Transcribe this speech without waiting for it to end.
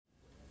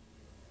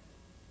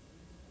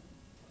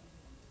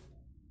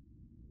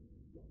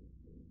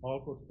All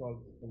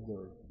protocols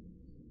observed.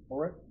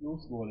 Horace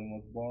Bruce Golding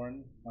was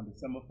born on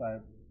December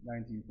 5,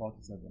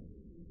 1947.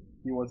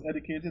 He was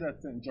educated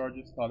at St.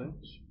 George's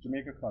College,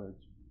 Jamaica College,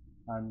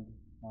 and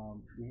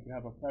we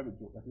have a private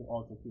joke that he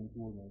also came to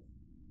Woolworth.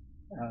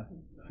 Uh,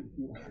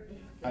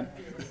 and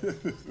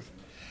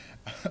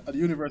at the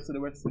University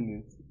of West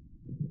Indies,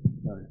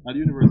 at the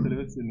University of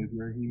West Indies,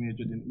 where he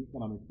majored in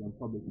economics and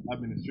public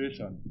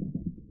administration.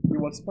 He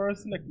was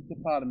first elected to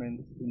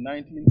Parliament in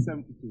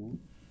 1972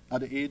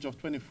 at the age of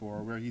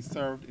 24, where he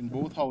served in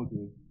both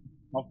houses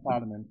of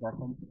Parliament for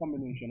a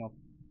combination of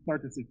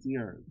 36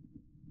 years.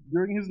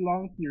 During his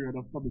long period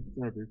of public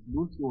service,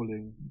 Bruce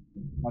Golding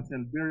has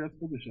held various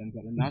positions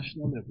at the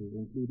national level,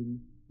 including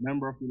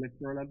member of the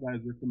Electoral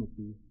Advisory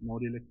Committee, now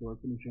the Electoral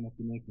Commission of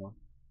Jamaica,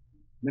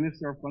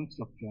 Minister of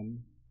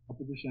Construction,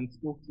 Opposition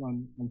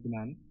Spokesman on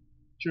Finance,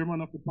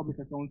 Chairman of the Public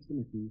Accounts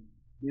Committee,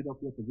 Leader of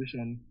the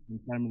Opposition, and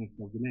Prime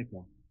Minister of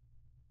Jamaica.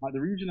 At the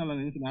regional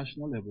and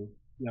international level,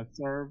 he has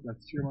served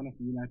as Chairman of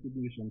the United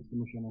Nations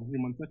Commission on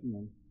Human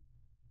Settlements,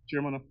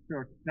 Chairman of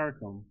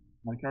CARICOM,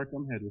 and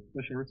CARICOM Head with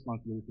special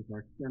responsibility for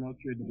external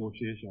trade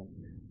negotiations.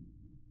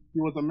 He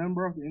was a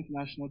member of the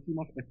international team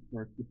of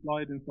experts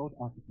deployed in South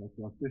Africa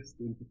to assist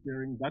in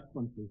preparing that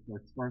country for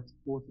its first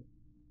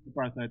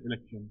post-apartheid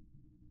election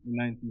in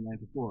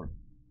 1994.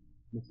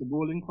 Mr.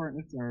 Golding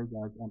currently serves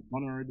as an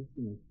honorary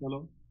distinguished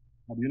fellow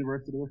at the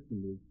University of West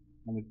Indies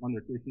and is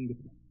undertaking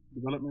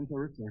developmental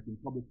research in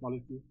public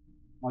policy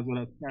as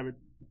well as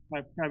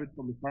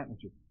private-public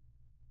partnerships.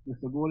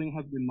 Mr. Golding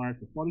has been married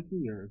for 42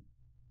 years,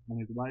 and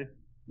his wife,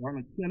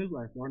 Lorna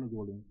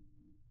Golding,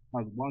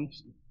 has one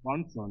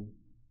son,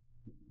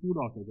 two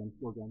daughters, and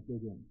four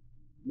grandchildren.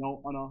 Now,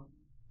 on a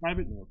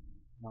private note,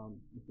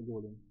 Mr.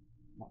 Golding,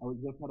 I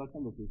just had a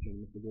conversation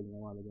with Mr. Golding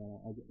a while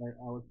ago, and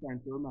I was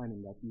trying to remind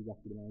him that he's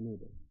actually my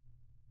neighbor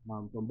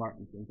from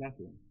Barton, St.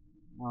 Catherine.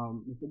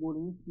 Mr.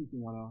 Golding is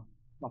speaking on a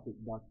topic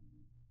that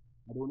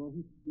I don't know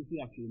if he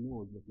actually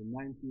knows, but in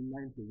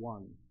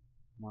 1991,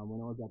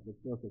 when I was at the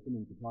First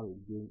Community College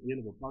doing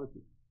A-level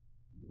politics,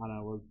 and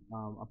I was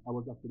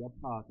actually a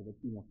part of a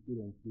team of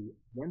students who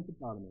went to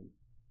Parliament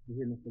to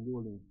hear Mr.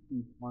 Golding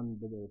speak on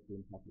the very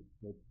same topic.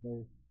 So it's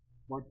very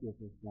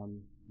fortuitous and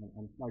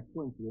quite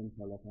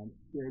coincidental that I'm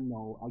here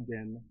now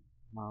again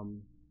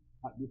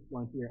at this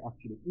point here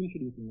actually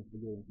introducing Mr.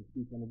 Golding to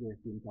speak on the very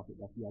same topic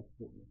that he had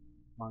spoken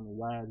on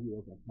while he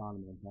was at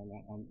Parliament.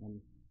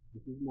 And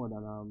this is more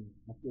than a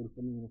story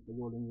for me, Mr.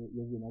 Golding.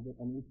 You've been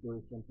an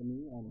inspiration for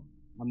me and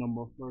a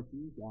number of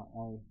persons.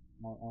 I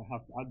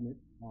have to admit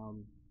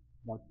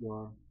that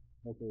your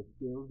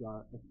skills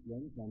are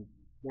excellent and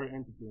very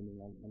entertaining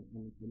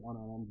and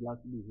honor. And I'm glad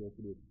to be here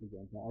today to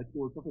present. I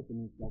told Professor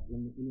Meeks that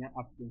in your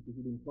absence, if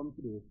you didn't come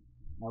today,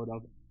 I would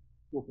have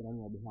spoken on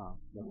your behalf.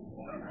 But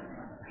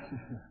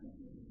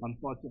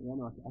unfortunately,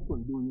 I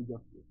couldn't do you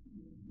justice.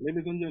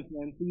 Ladies and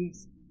gentlemen,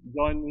 please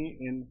join me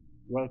in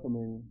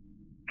welcoming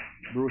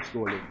Bruce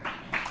Golding.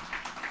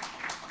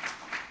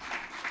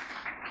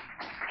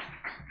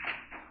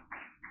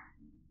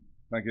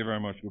 Thank you very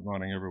much. Good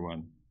morning,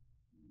 everyone.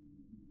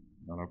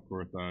 And of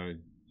course, I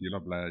feel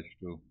obliged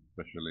to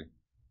especially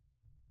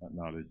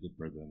acknowledge the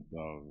presence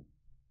of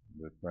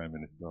the Prime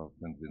Minister of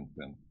St.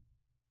 Vincent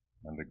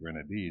and the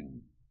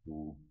Grenadines,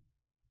 who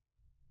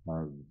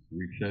has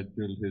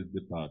rescheduled his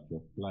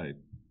departure flight.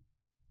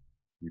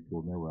 He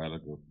told me a while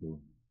ago to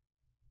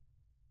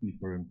see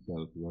for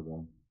himself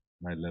whether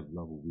my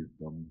level of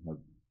wisdom has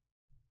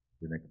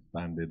been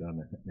expanded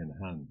and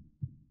enhanced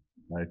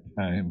by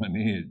time and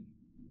age.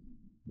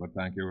 But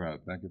thank you,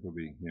 Ralph. Thank you for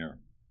being here.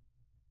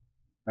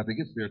 I think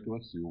it's fair to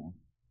assume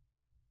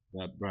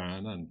that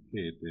Brian and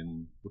Kate,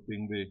 in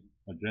putting the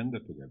agenda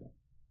together,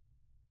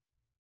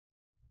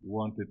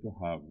 wanted to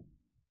have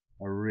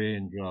a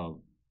range of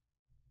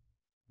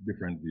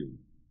different views.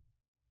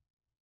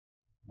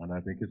 And I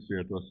think it's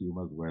fair to assume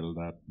as well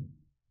that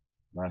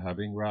by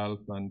having Ralph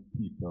and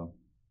Peter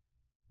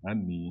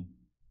and me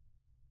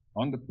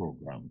on the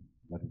program,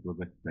 that it was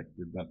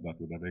expected that that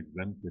would have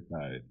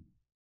exemplified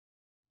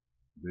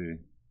the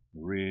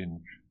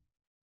range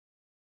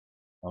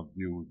of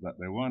views that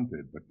they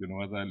wanted. But you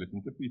know, as I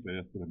listened to Peter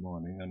yesterday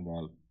morning and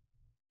Ralph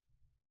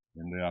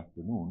in the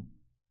afternoon,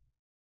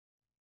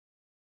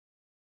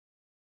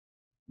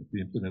 it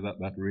seems to me that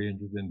that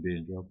range is in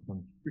danger of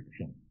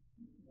constriction.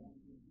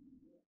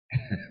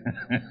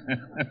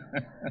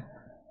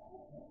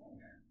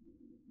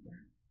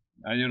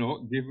 And you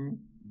know, given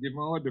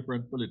our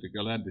different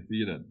political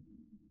antecedents,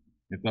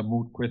 it's a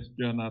moot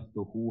question as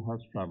to who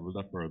has traveled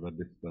a further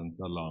distance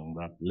along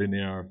that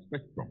linear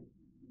spectrum.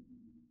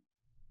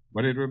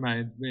 But it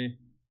reminds me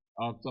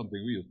of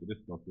something we used to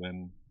discuss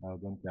when I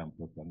was on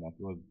campus, and that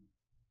was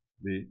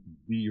the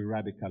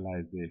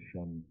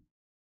de-radicalization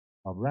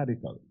of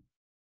radicals.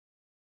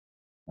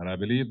 And I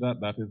believe that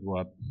that is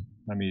what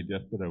Hamid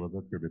yesterday was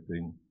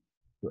attributing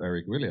to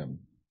Eric Williams.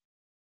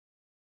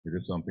 It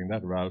is something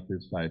that Ralph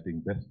is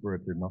fighting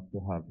desperately not to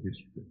have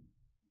history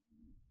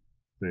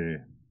say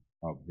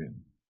of him.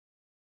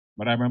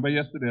 But I remember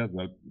yesterday as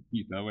well,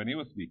 Peter, when he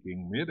was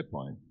speaking, made a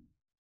point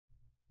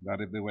that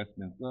if the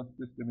Westminster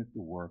system is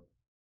to work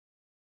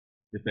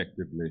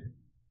effectively,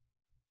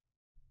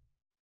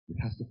 it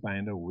has to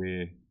find a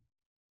way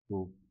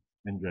to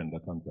engender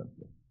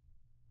consensus.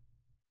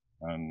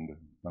 And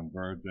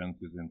convergence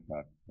is in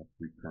fact a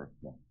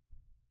precursor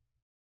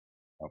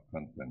of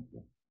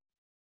consensus.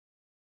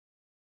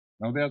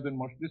 Now there has been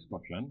much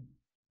discussion,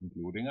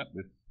 including at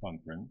this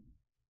conference,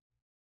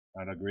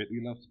 and a great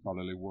deal of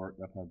scholarly work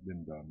that has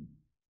been done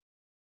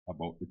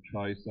about the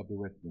choice of the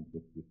Westminster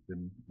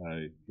system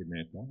by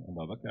Jamaica and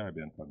other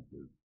Caribbean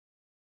countries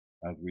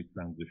as we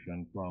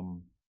transition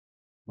from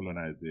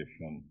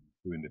colonization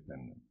to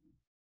independence.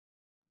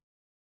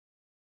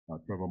 Now,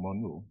 Trevor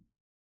Monroe,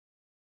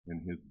 in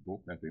his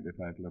book, I think the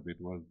title of it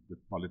was The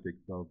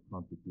Politics of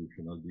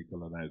Constitutional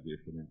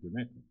Decolonization in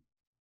Jamaica,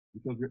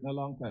 which was written a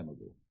long time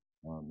ago,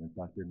 in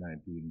fact in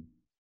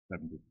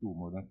 1972,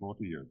 more than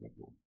 40 years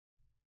ago.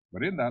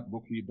 But in that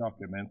book, he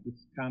documents the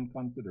scant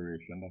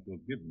consideration that was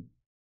given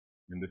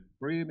in the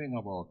framing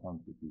of our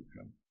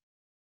Constitution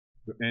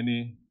to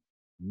any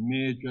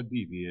major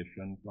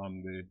deviation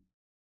from the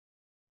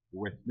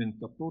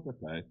Westminster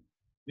prototype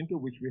into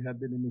which we had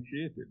been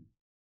initiated.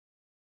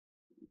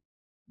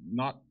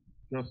 Not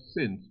just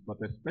since, but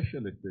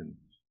especially since,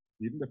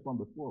 even from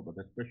before, but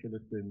especially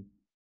since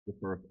the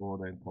First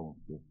Order in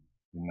Council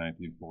in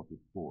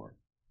 1944.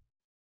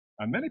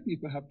 And many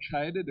people have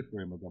chided the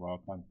framers of our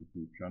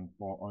Constitution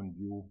for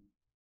undue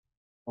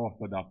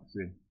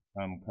orthodoxy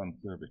and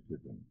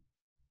conservatism.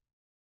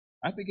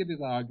 I think it is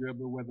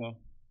arguable whether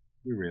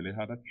we really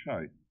had a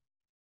choice.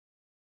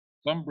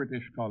 Some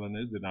British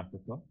colonies in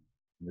Africa,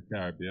 in the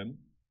Caribbean,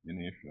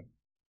 in Asia,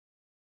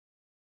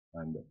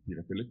 and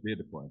Peter Phillips made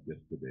the point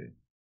yesterday,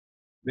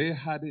 they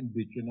had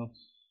indigenous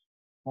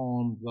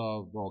forms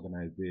of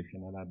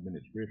organization and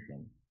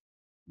administration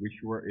which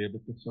were able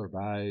to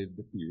survive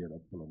the period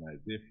of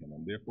colonization,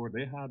 and therefore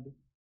they had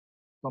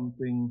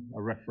something,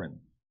 a reference,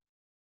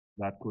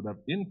 that could have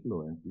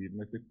influenced, even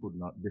if it could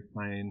not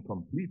define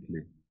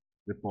completely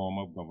the form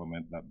of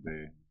government that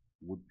they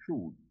would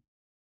choose.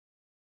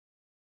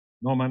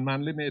 Norman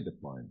Manley made the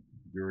point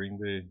during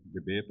the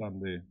debate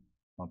on the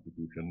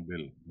Constitution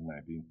Bill in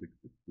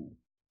 1962,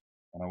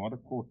 and I want to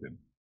quote him.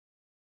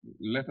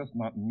 Let us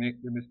not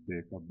make the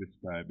mistake of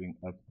describing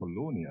as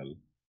colonial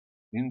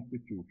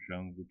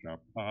institutions which are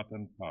part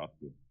and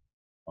parcel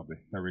of the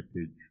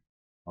heritage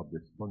of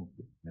this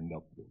country, end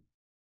of quote.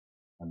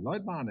 And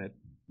Lloyd Barnett,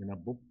 in a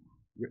book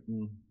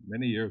written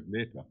many years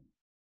later,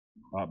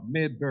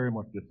 made very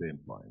much the same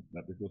point,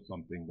 that this was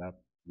something that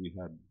we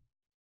had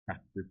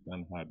practiced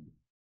and had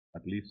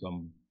at least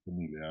some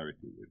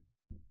familiarity with.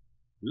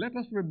 Let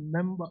us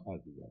remember as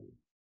well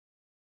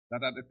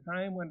that at the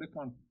time when the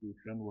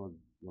Constitution was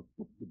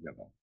put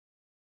together,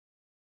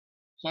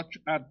 such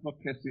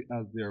advocacy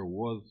as there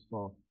was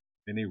for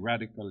any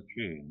radical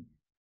change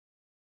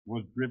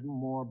was driven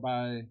more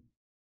by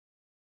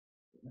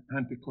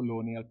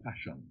anti-colonial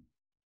passion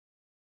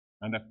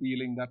and a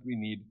feeling that we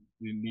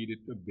needed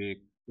to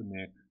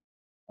make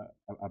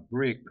a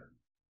break,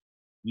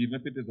 even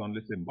if it is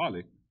only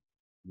symbolic,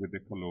 with the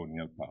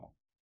colonial past.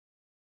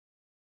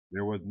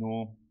 There was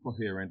no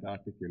coherent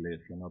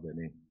articulation of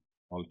any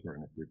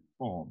alternative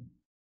form.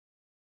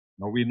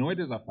 Now we know it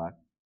is a fact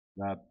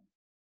that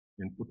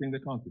in putting the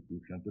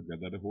Constitution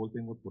together, the whole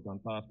thing was put on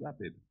fast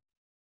rapid.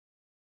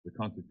 The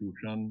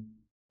Constitution,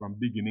 from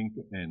beginning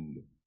to end,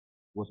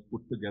 was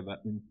put together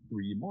in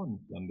 3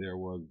 months, and there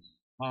was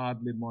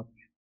hardly much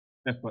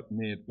effort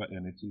made for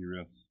any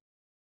serious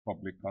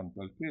public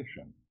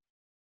consultation.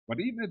 But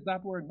even if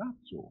that were not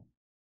so,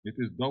 it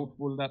is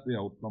doubtful that the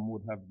outcome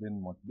would have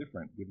been much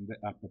different, given the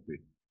apathy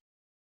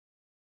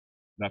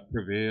that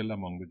prevailed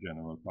among the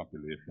general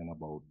population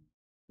about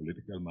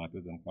political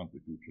matters and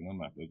constitutional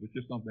matters, which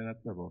is something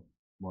that Trevor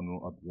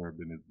Monroe observed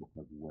in his book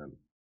as well.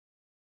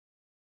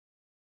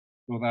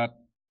 So that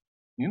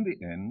in the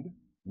end,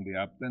 in the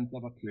absence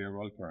of a clear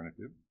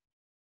alternative,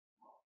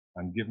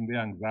 and given the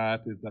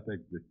anxieties that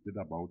existed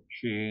about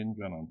change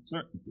and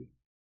uncertainty,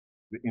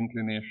 the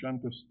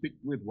inclination to stick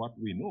with what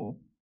we know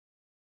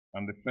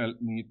and the felt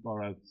need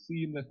for as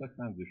seamless a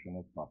transition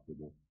as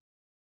possible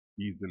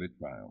easily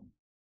triumphed.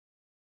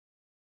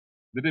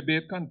 The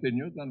debate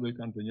continues and will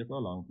continue for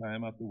a long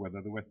time as to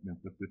whether the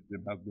Westminster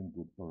system has been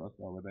good for us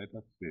or whether it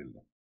has failed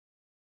us.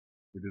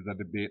 It is a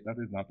debate that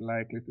is not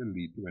likely to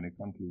lead to any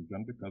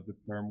conclusion because the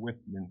term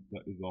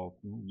Westminster is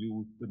often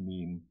used to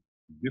mean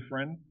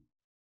different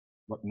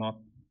but not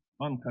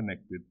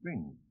unconnected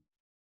things.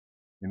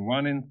 In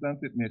one instance,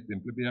 it may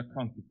simply be a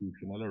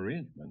constitutional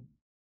arrangement,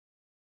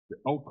 the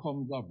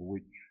outcomes of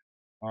which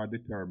are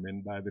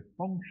determined by the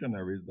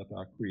functionaries that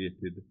are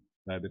created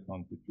by the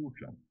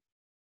Constitution.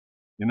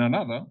 In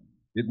another,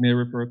 it may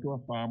refer to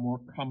a far more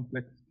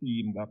complex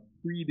scheme that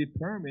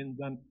predetermines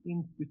and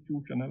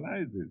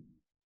institutionalizes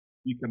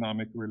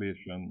economic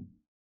relations,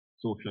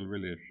 social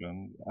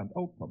relations, and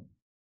outcomes.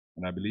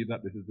 And I believe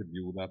that this is the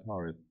view that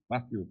Horace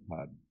Matthews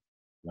had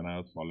when I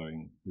was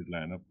following his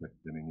line of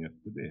questioning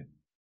yesterday.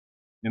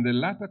 In the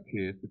latter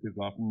case, it is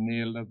often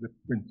nailed as the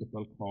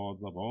principal cause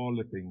of all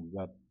the things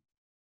that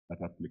that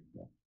afflict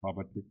us: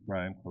 poverty,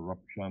 crime,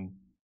 corruption,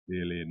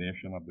 the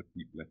alienation of the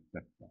people,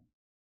 etc.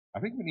 I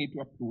think we need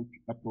to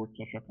approach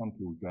such a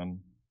conclusion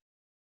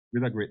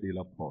with a great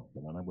deal of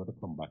caution, and I'm going to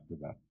come back to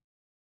that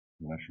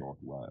in a short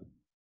while.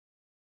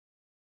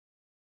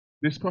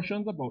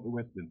 Discussions about the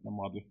Westminster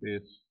model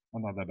face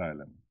another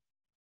dilemma,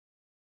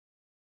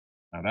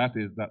 and that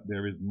is that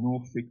there is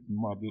no fixed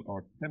model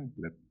or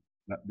template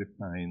that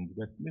defines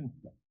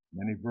Westminster.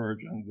 Many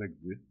versions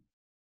exist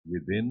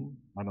within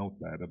and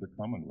outside of the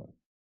Commonwealth.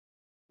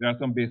 There are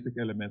some basic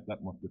elements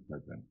that must be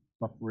present: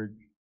 suffrage,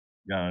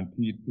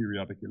 guaranteed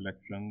periodic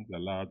elections, a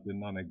largely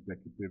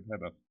non-executive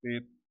head of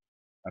state,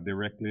 a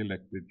directly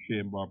elected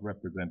Chamber of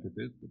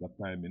Representatives with a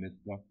Prime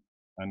Minister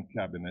and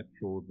Cabinet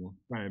chosen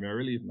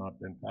primarily, if not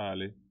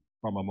entirely,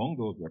 from among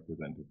those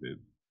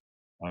representatives,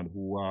 and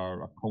who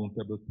are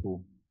accountable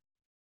to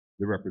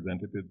the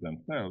representatives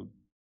themselves,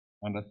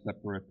 and a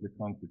separately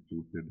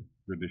constituted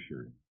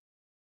judiciary.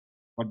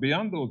 But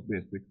beyond those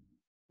basics,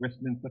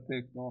 Westminster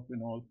takes off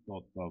in all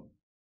sorts of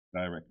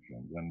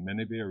directions, and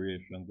many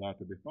variations are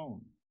to be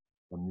found,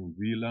 from New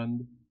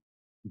Zealand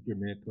to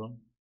Jamaica,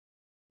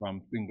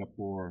 from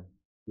Singapore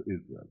to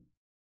Israel.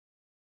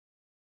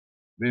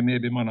 They may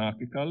be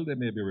monarchical, they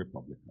may be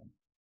republican.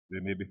 They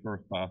may be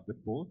first past the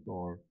post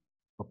or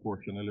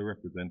proportionally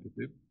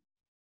representative,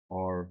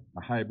 or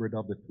a hybrid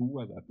of the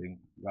two, as I think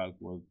Ralph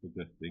was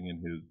suggesting in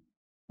his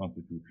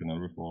constitutional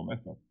reform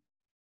effort.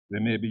 They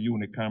may be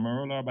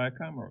unicameral or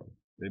bicameral.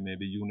 They may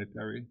be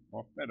unitary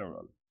or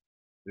federal.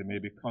 They may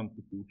be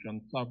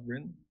constitution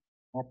sovereign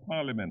or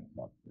parliament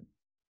sovereign.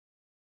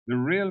 The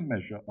real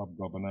measure of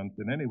governance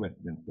in any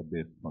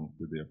Westminster-based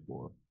country,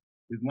 therefore,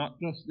 is not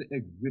just the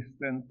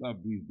existence of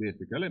these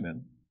basic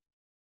elements,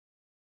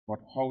 but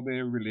how they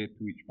relate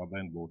to each other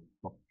in both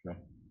structure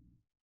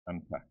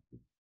and practice.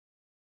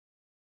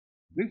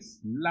 This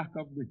lack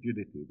of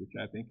rigidity, which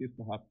I think is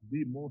perhaps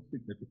the most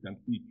significant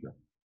feature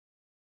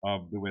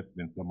of the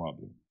Westminster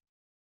model,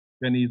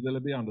 can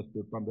easily be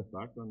understood from the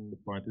fact, and the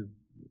point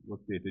was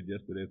stated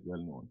yesterday, is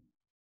well known,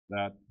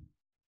 that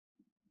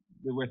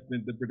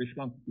the British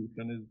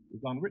Constitution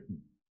is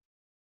unwritten.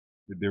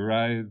 It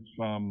derives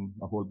from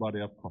a whole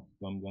body of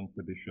customs and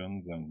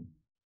traditions and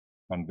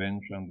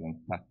conventions and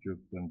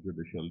statutes and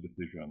judicial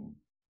decisions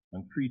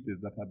and treaties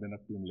that have been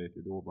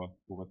accumulated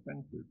over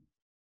centuries.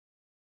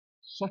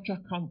 Such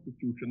a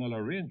constitutional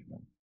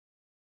arrangement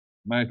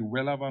might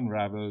well have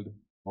unraveled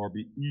or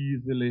be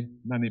easily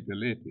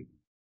manipulated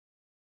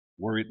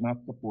were it not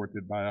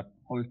supported by a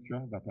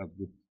culture that has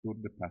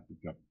withstood the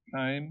passage of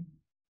time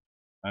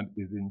and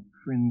is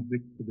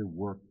intrinsic to the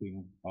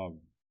workings of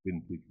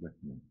vintage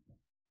Westminster.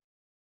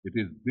 It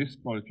is this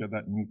culture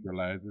that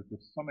neutralizes to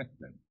some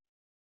extent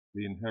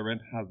the inherent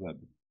hazard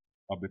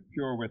of the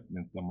pure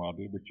Westminster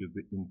model, which is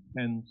the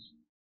intense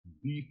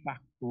de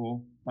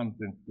facto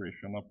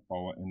concentration of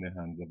power in the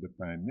hands of the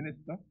Prime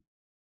Minister,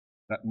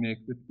 that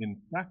makes it in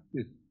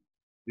practice,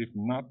 if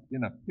not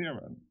in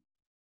appearance,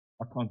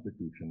 a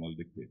constitutional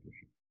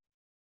dictatorship.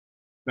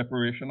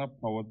 Separation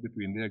of powers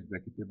between the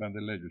executive and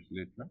the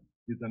legislature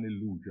is an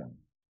illusion.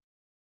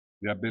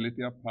 The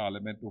ability of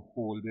Parliament to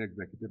hold the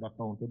executive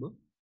accountable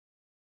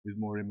is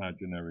more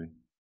imaginary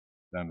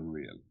than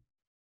real.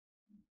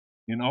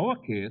 In our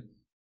case,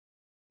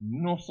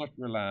 no such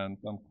reliance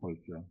on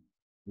culture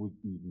was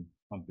even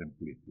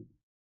contemplated.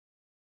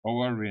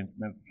 Our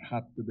arrangements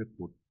had to be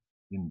put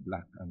in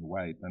black and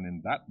white, and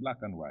in that black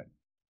and white,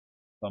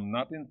 some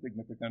not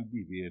insignificant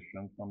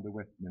deviations from the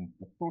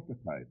Westminster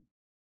prototype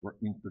were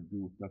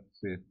introduced as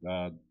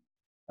safeguards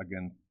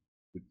against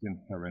its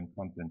inherent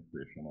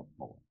concentration of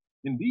power.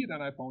 Indeed,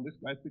 and I found this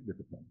quite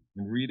significant,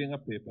 in reading a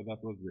paper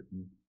that was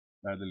written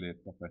by the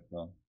late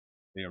Professor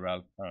A.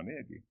 Ralph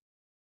Carnegie,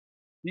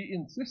 he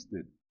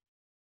insisted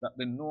that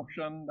the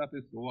notion that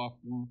is so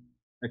often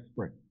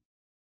expressed,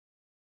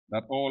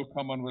 that all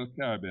Commonwealth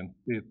Caribbean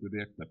states, with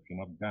the exception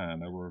of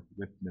Ghana, were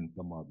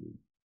Westminster models.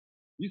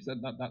 He said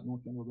that that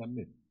notion was a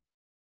myth,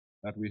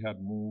 that we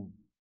had moved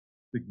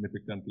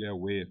significantly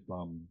away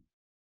from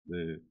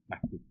the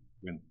classic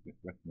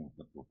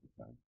Westminster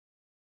prototype.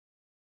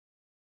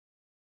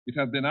 It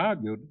has been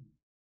argued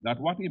that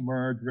what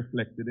emerged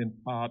reflected in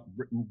part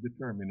Britain's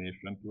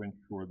determination to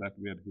ensure that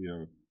we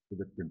adhere to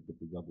the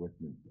principles of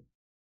Westminster.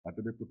 Had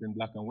to be put in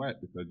black and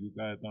white, because you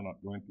guys are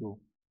not going to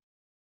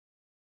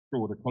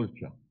show the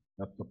culture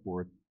that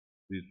supports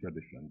these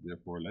traditions.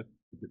 Therefore, let's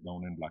put it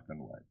down in black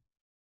and white.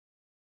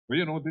 But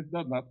you know, this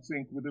does not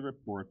sync with the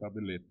report of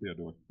the late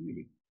Theodore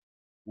Seeley,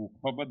 who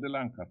covered the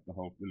Lancaster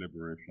House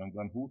deliberations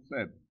and who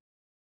said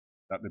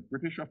that the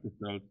British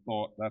officials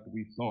thought that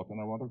we sought, and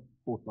I want to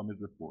quote from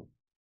his report,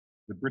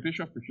 the British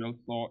officials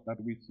thought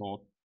that we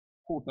sought,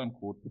 quote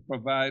unquote, to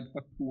provide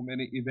for too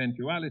many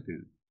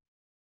eventualities,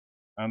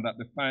 and that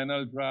the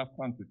final draft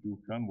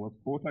constitution was,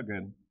 quote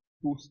again,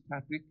 too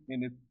static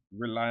in its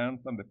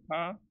reliance on the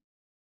past,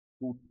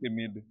 too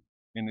timid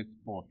in its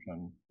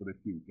caution for the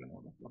future.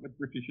 Now, that's what the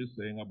British is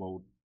saying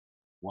about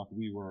what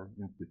we were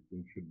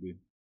insisting should be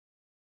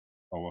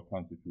our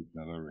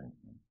constitutional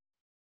arrangement.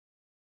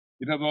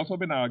 It has also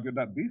been argued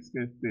that these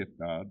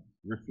safeguards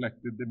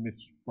reflected the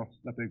mistrust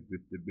that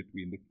existed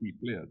between the key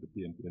players, the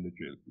PNP and the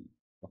JLP,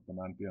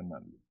 Bustamante and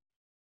Manley,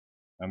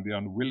 and the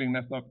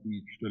unwillingness of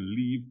each to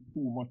leave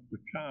too much to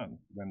chance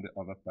when the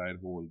other side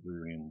holds the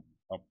reins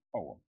of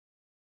power.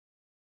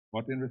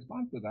 But in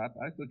response to that,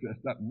 I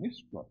suggest that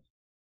mistrust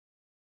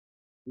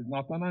is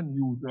not an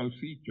unusual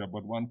feature,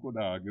 but one could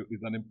argue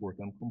is an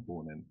important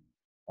component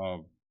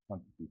of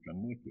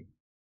constitution making.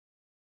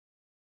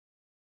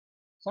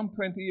 Some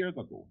 20 years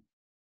ago,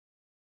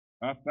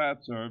 after I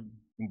had served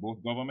in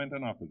both government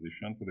and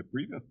opposition for the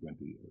previous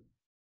 20 years,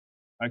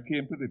 I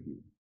came to the view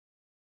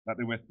that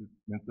the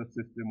Westminster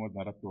system was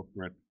not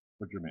appropriate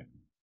for Jamaica.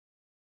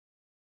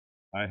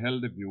 I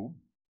held the view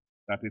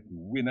that its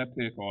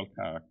winner-take-all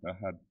character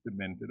had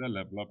cemented a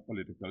level of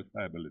political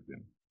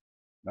tribalism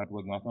that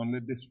was not only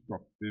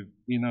destructive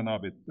in and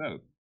of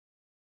itself,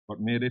 but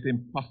made it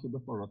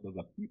impossible for us as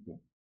a people,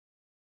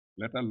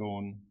 let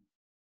alone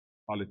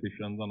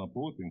politicians on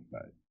opposing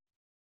sides,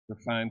 to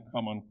find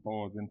common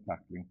cause in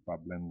tackling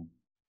problems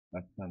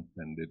that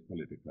transcended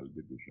political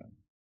division.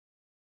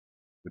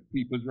 The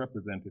people's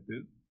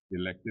representatives,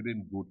 elected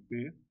in good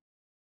faith,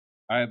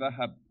 either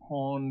had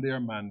pawned their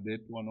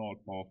mandate to an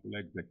all-powerful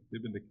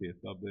executive in the case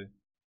of the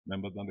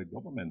members on the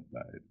government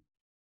side,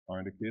 or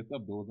in the case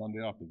of those on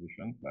the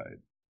opposition side,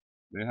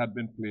 they had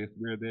been placed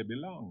where they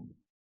belonged,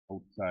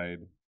 outside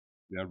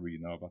the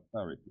arena of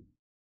authority.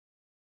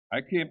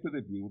 I came to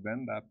the view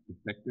then that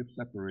effective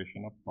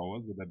separation of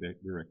powers with a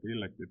directly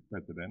elected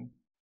president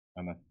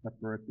and a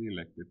separately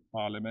elected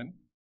parliament,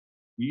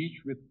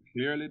 each with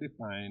clearly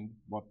defined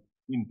but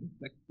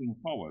intersecting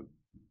powers,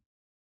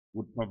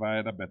 would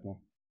provide a better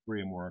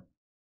framework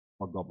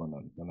for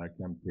governance, and I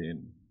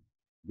campaigned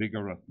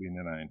vigorously in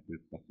the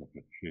 90s for such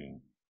a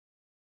change.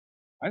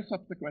 I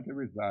subsequently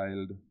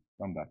resigned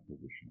from that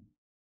position.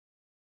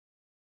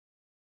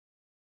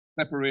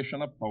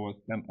 Separation of powers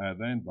can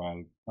either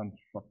involve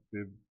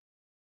constructive,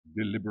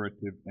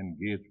 deliberative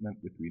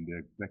engagement between the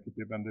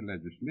executive and the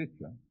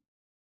legislature,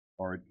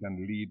 or it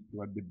can lead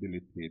to a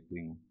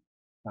debilitating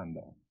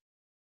standoff.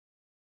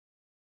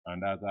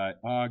 And as I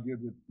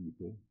argued with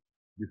people,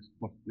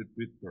 discussed it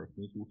with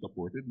persons who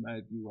supported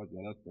my view as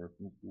well as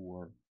persons who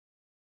were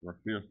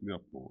fiercely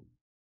opposed,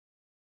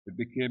 it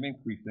became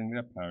increasingly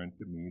apparent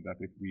to me that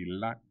if we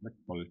lacked the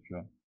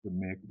culture to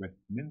make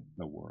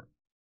Westminster work,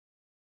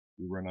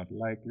 we were not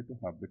likely to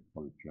have the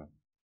culture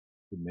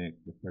to make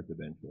the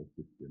presidential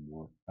system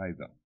work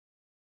either.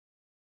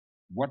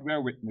 What we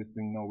are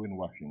witnessing now in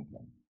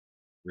Washington,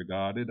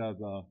 regarded as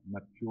a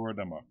mature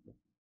democracy,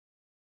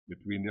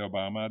 between the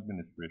Obama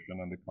administration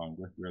and the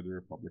Congress, where the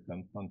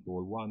Republicans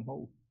control one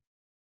house,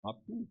 not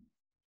two,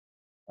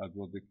 as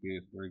was the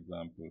case, for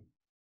example,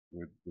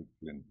 with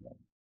Clinton.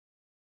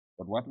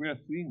 But what we are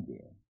seeing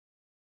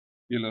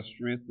there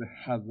illustrates the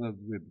hazards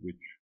with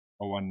which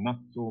our not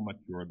so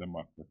mature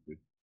democracy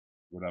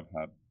would have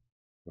had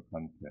to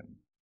contend.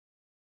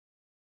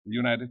 The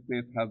United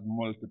States has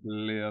multiple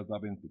layers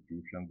of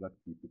institutions that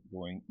keep it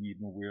going,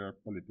 even where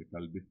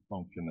political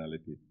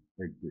dysfunctionality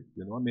exists.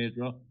 You know, a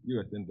major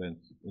U.S.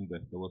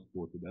 investor was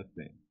quoted as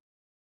saying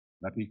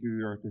that if you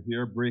were to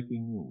hear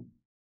breaking news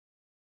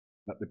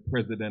that the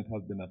president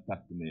has been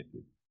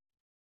assassinated,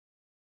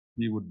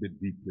 he would be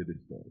deeply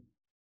disturbed.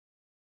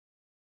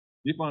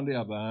 If, on the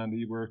other hand,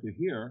 he were to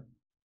hear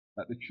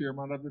that the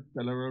chairman of the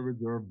Federal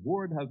Reserve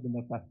Board has been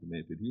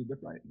assassinated, he would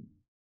be frightened.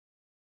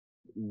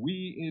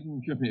 We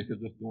in Jamaica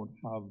just don't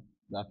have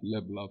that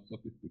level of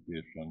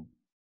sophistication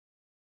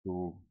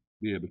to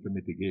be able to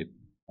mitigate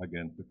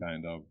against the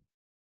kind of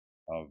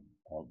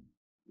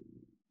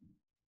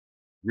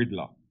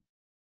gridlock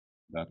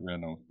that we are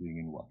now seeing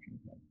in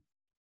Washington.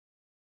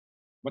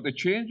 But the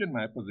change in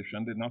my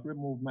position did not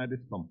remove my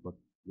discomfort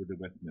with the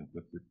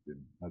Westminster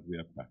system as we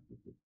have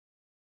practiced it.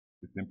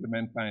 It simply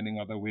meant finding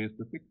other ways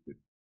to fix it.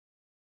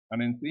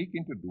 And in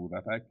seeking to do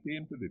that, I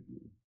came to the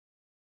view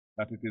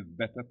that it is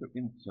better to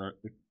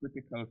insert the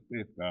critical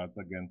safeguards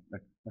against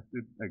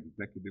excessive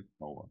executive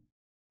power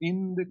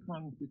in the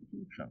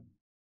Constitution,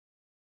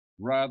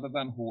 rather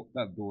than hope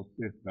that those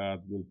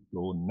safeguards will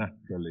flow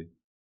naturally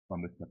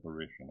from the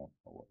separation of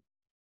powers.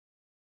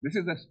 This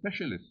is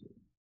especially so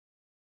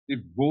if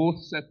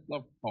both sets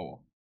of power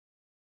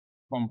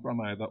come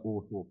from either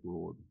Old Hope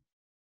Road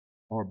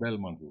or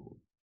Belmont Road,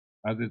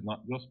 as is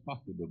not just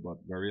possible but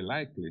very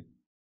likely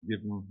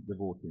given the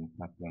voting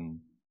pattern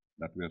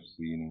that we have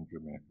seen in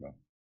Jamaica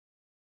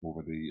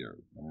over the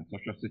years. And in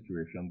such a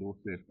situation, those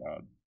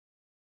safeguards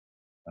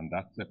and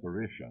that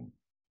separation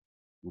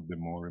would be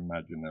more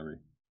imaginary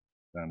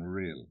than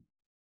real.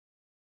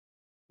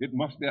 It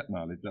must be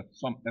acknowledged that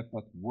some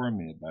efforts were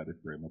made by the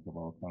framers of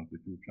our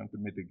Constitution to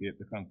mitigate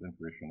the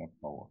concentration of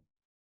power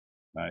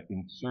by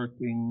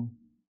inserting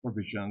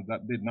provisions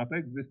that did not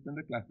exist in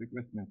the classic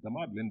Westminster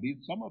model. Indeed,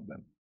 some of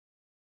them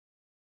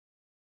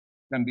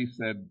can be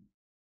said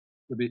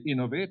to be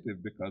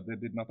innovative because they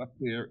did not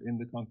appear in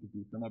the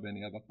constitution of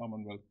any other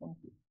Commonwealth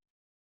country.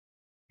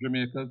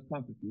 Jamaica's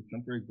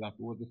constitution, for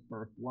example, was the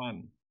first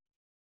one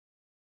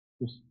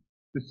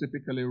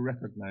specifically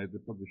recognize the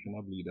position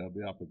of leader of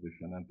the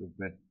opposition and to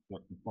vest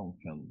certain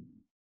functions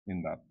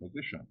in that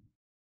position.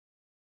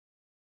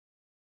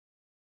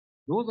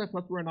 Those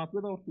efforts were not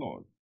without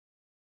flaws.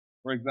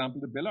 For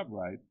example, the Bill of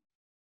Rights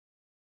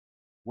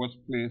was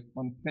placed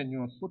on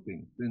tenuous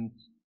footing, since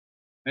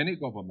any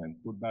government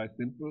could, by a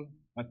simple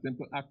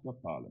act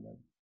of Parliament,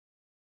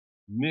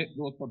 make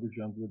those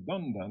provisions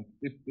redundant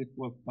if it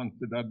was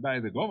considered by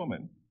the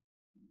government,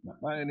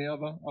 not by any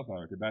other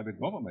authority, by the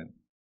government,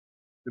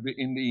 to be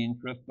in the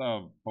interest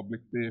of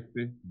public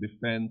safety,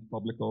 defense,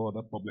 public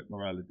order, public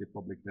morality,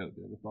 public health.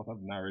 There's a sort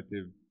of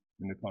narrative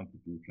in the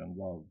constitutions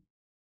of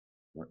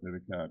certainly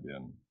the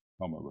Caribbean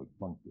Commonwealth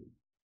countries.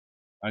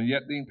 And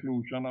yet the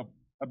inclusion of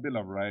a Bill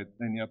of Rights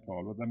any at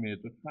all was a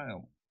major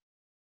triumph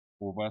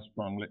over a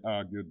strongly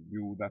argued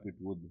view that it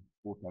would,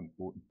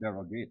 quote-unquote,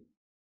 derogate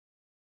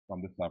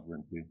from the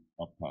sovereignty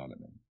of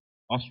Parliament.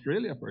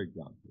 Australia, for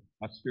example,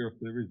 has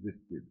fiercely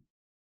resisted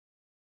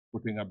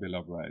putting a Bill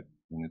of Rights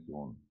in its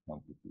own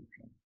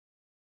constitution.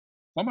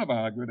 Some have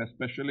argued,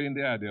 especially in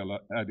the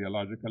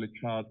ideologically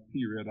charged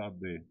period of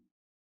the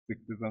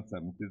 60s and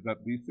 70s,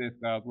 that these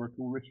safeguards were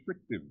too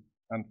restrictive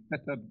and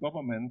fettered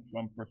governments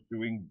from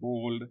pursuing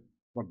bold,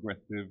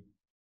 progressive,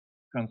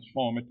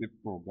 transformative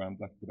programs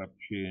that could have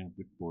changed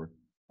the course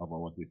of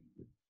our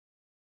history.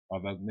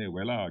 Others may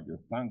well argue,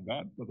 thank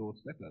God for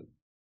those fetters.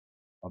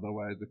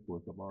 Otherwise, the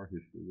course of our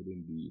history would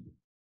indeed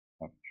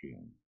have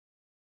changed.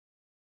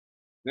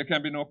 There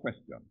can be no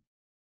question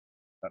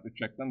that the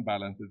checks and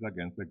balances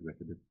against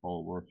executive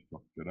power were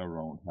structured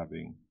around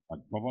having a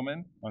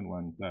government on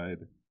one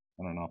side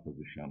and an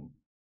opposition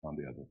on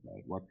the other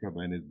side, what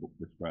Trevor in his book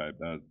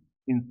described as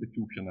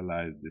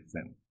institutionalized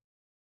dissent,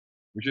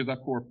 which is a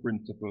core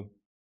principle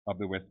of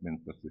the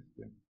Westminster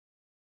system.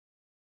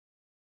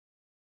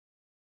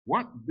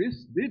 What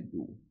this did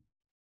do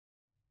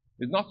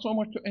is not so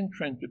much to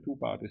entrench a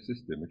two-party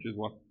system, which is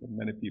what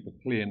many people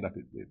claim that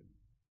it did.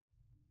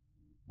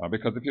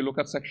 Because if you look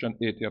at Section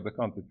 80 of the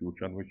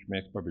Constitution, which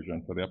makes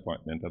provision for the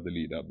appointment of the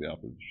leader of the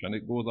opposition,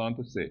 it goes on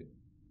to say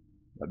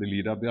that the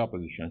leader of the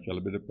opposition shall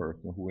be the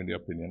person who, in the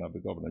opinion of the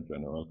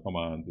Governor-General,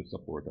 commands the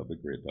support of the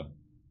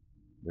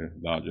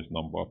largest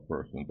number of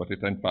persons. But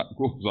it in fact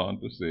goes on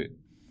to say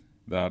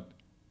that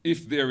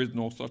if there is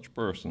no such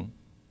person,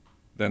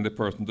 then the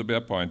person to be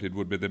appointed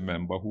would be the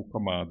member who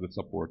commands the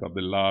support of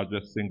the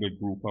largest single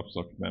group of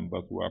such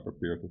members who are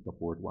prepared to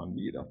support one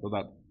leader. So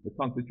that the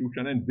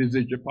Constitution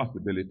envisaged a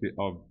possibility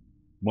of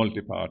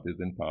multi-parties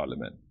in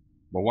Parliament.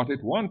 But what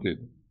it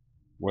wanted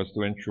was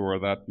to ensure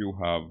that you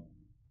have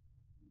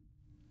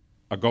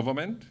a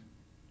government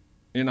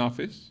in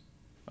office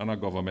and a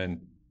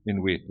government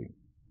in waiting.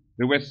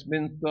 The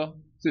Westminster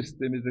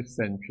system is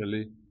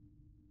essentially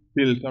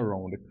built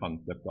around the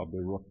concept of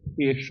the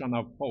rotation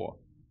of power,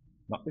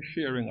 not the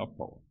sharing of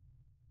power.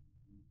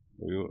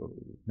 So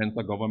hence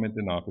a government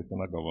in office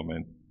and a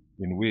government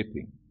in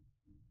waiting.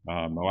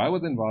 Now I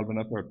was involved in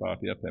a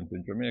third-party attempt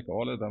in Jamaica.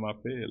 All of them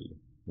have failed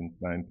since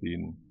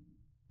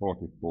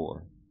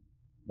 1944.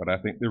 But I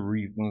think the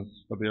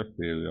reasons for their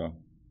failure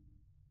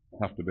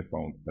have to be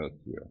found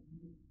elsewhere.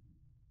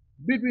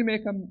 Did we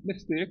make a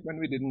mistake when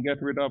we didn't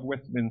get rid of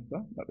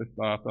Westminster at the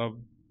start of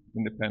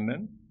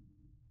independence?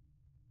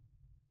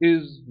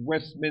 Is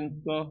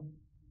Westminster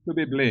to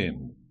be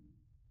blamed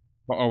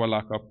for our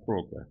lack of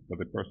progress, for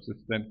the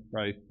persistent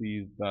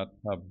crises that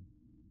have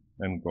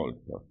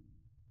engulfed us?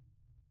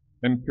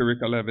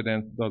 Empirical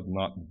evidence does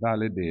not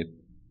validate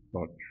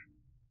such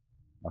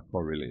a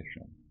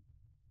correlation.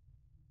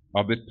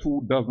 Of the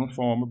 24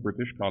 former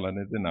British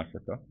colonies in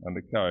Africa and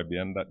the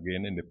Caribbean that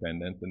gained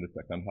independence in the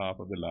second half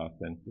of the last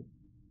century,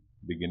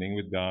 beginning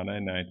with Ghana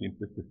in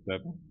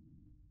 1957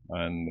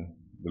 and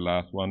the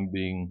last one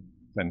being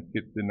St.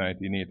 Kitts in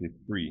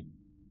 1983,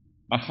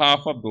 a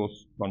half of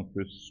those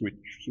countries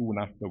switched soon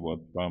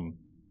afterwards from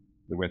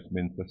the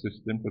Westminster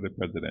system to the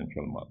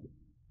presidential model.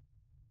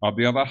 Of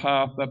the other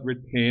half that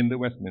retained the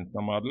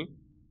Westminster model,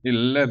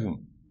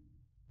 11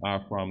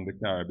 are from the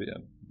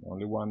Caribbean.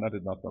 Only one that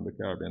is not from the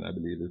Caribbean, I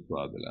believe, is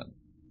Swaziland.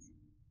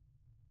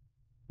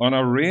 On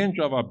a range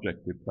of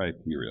objective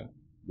criteria,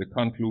 the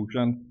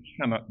conclusion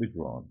cannot be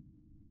drawn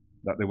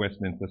that the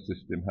Westminster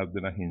system has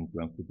been a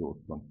hindrance to those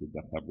countries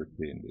that have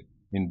retained it.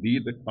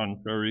 Indeed, the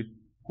contrary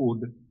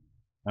could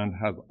and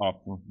has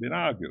often been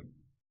argued.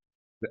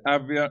 The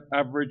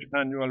average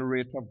annual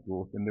rate of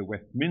growth in the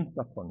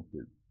Westminster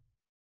countries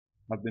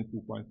has been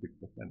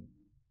 2.6%,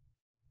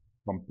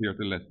 compared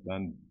to less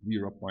than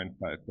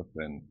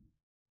 0.5%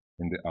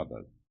 in the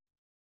others.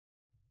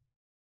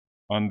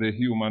 On the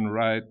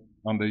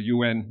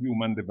UN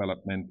Human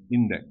Development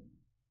Index,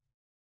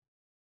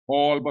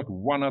 all but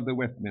one of the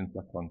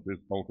Westminster countries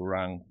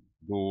outrank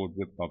those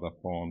with other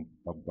forms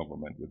of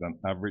government, with an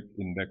average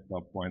index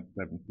of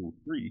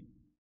 0.723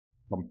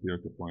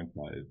 compared to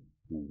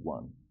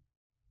 0.521.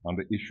 On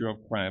the issue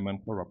of crime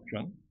and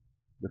corruption,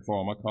 the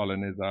former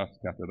colonies are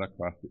scattered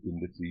across the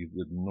indices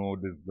with no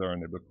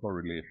discernible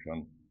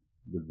correlation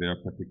with their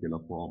particular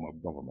form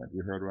of government.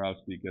 We heard Ralph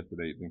speak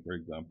yesterday evening, for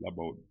example,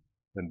 about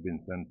St.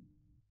 Vincent's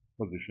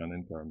position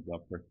in terms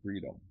of press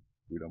freedom.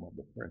 freedom of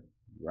the press,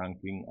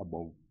 ranking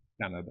above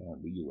Canada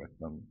and the US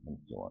and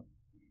so on.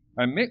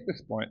 I make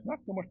this point not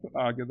so much to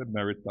argue the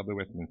merits of the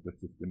Westminster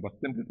system, but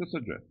simply to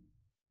suggest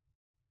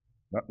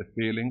that the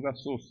failings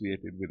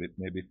associated with it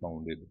may be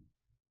founded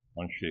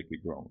on shaky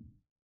ground.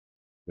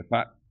 The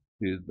fact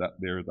is that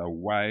there is a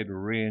wide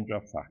range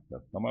of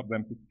factors, some of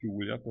them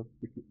peculiar to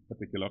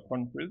particular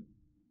countries,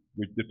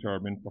 which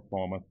determine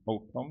performance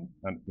outcomes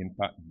and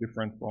impact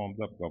different forms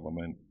of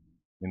government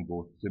in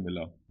both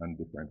similar and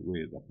different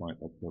ways, a point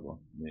that Trevor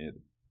made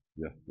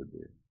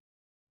yesterday.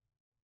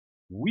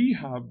 We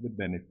have the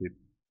benefit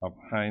of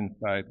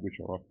hindsight which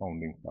our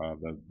founding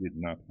fathers did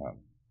not have.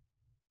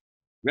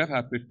 We have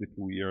had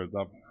 52 years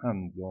of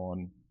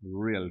hands-on,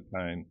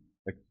 real-time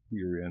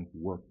experience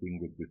working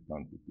with this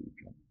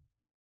Constitution.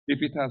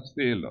 If it has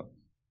failed us,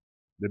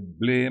 the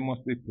blame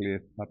must be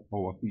placed at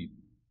our feet,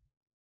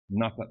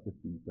 not at the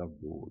feet of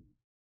those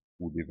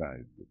who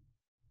devised it.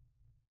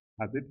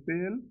 Has it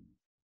failed?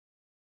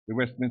 The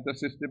Westminster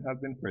system has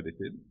been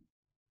credited,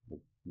 as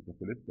Peter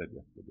Phillips said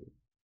yesterday,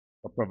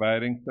 for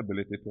providing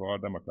stability to our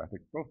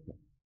democratic process,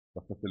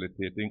 for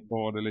facilitating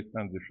orderly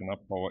transition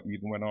of power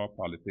even when our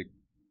politics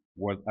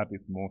was at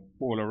its most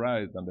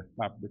polarized and the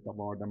fabric of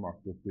our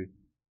democracy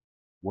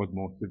was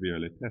most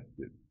severely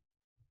tested.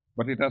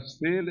 But it has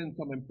failed in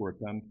some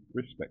important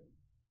respects.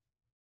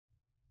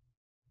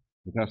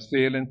 It has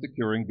failed in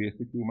securing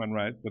basic human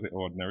rights for the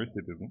ordinary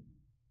citizen,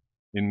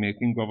 in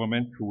making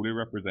government truly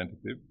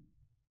representative,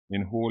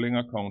 in holding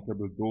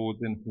accountable those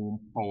in whom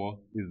power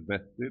is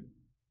vested,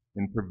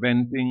 in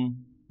preventing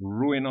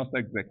ruinous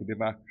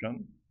executive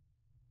action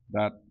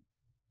that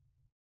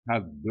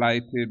has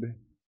blighted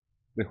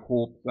the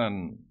hopes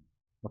and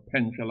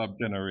potential of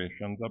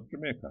generations of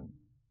Jamaicans.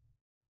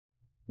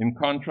 In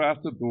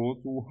contrast to those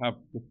who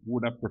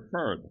would have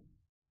preferred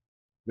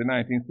the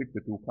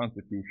 1962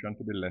 Constitution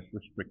to be less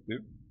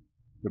restrictive,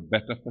 to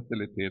better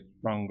facilitate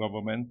strong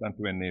governments and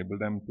to enable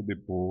them to be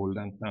bold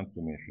and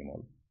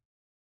transformational,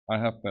 I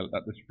have felt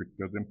that the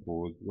strictures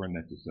imposed were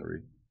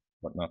necessary,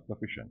 but not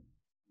sufficient.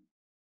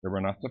 They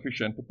were not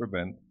sufficient to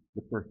prevent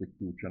the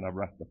persecution of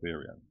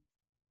Rastafarians,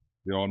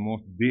 the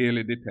almost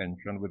daily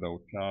detention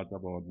without charge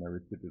of ordinary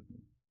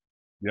citizens,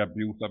 the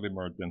abuse of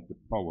emergency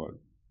powers,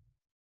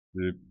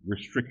 the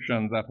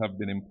restrictions that have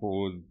been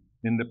imposed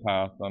in the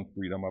past on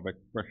freedom of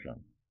expression,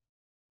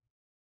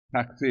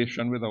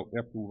 taxation without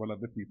the approval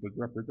of the people's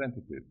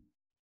representatives,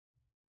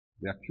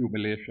 the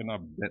accumulation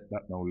of debt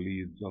that now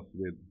leaves us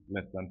with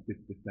less than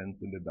 50 cents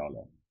in the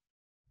dollar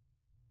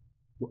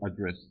to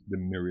address the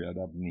myriad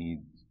of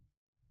needs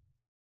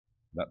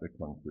that the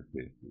country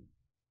faces.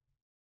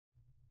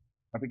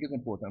 I think it's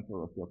important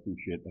for us to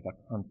appreciate that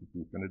a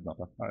constitution is not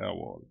a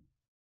firewall.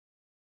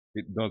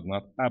 It does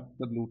not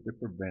absolutely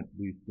prevent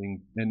these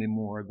things any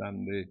more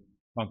than the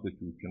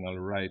constitutional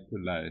right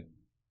to life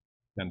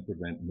can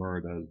prevent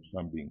murders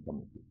from being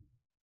committed.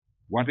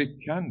 What it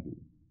can do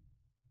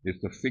is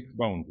to fix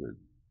boundaries,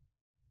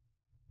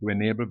 to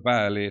enable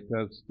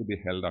violators to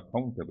be held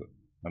accountable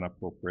and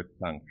appropriate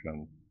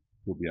sanctions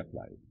to be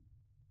applied.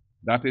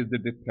 That is the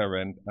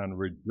deterrent and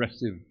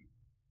regressive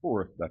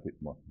force that it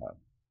must have.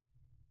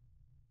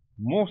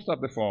 Most of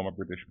the former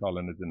British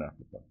colonies in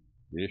Africa,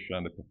 Asia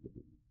and the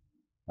Pacific,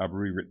 have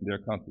rewritten their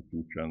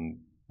constitutions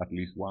at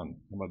least once,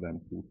 some of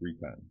them 2 or 3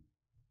 times.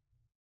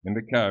 In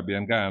the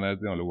Caribbean, Guyana is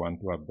the only one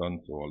to have done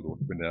so, although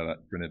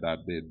Trinidad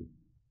did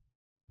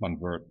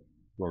convert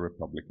to a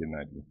republic in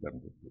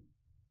 1976.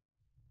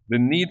 The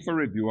need for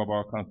review of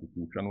our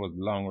constitution was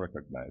long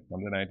recognized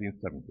from the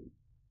 1970s.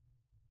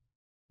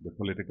 The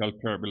political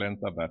turbulence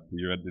of that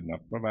period did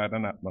not provide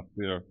an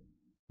atmosphere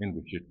in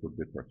which it could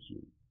be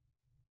pursued.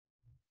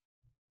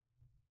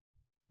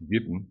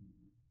 Given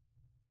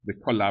the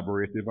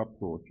collaborative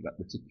approach that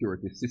the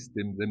security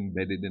systems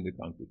embedded in the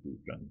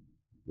Constitution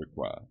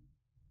require.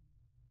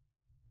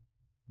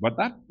 But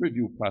that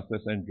review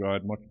process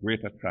enjoyed much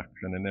greater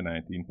traction in the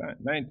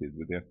 1990s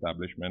with the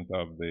establishment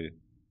of the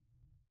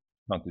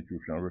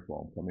Constitutional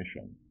Reform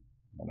Commission.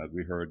 And as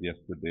we heard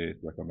yesterday,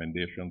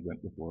 recommendations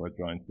went before a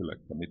joint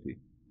select committee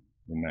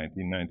in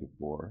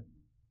 1994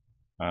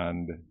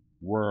 and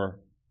were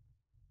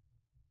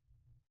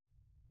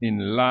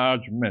in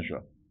large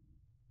measure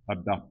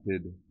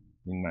adopted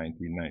in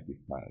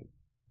 1995,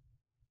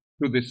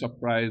 to the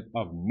surprise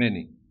of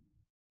many.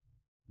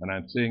 And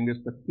I'm saying this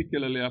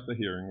particularly after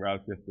hearing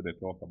Ralph yesterday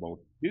talk about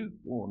his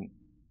own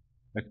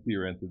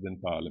experiences in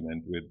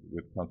Parliament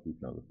with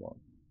constitutional reform.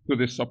 To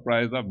the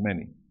surprise of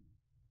many,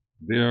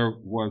 there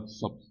was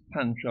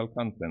substantial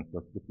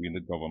consensus between the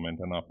government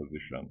and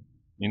opposition,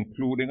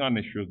 including on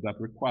issues that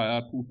require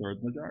a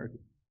 2/3 majority,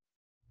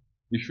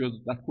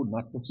 issues that could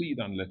not proceed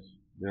unless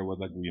there was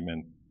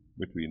agreement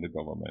between the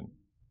government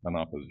and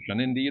opposition.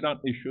 Indeed,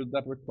 on issues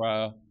that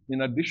require,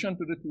 in addition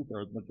to the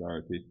 2/3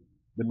 majority,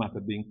 the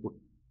matter being put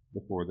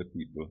before the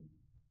people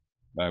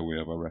by way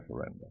of a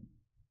referendum.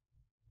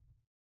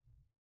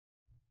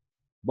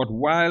 But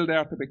while they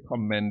are to be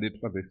commended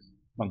for this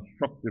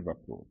constructive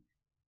approach,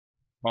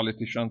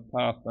 politicians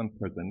past and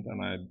present,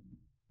 and I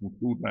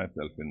include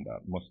myself in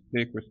that, must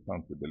take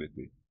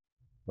responsibility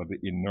for the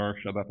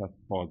inertia that has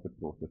caused the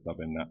process of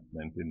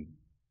enactment in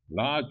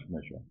large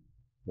measure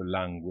to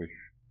languish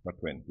for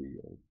 20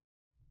 years.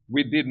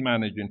 We did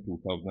manage in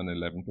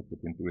 2011 to put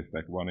into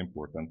effect one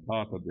important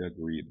part of the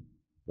agreed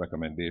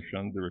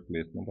recommendation, the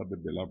replacement of the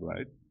Bill of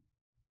Rights,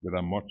 with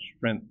a much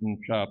strengthened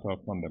Charter of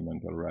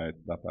Fundamental Rights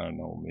that are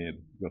now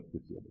made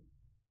justiciable.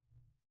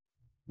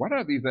 What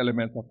are these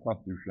elements of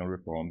constitutional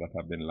reform that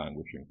have been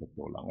languishing for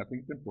so long? I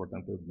think it's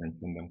important to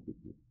mention them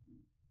quickly.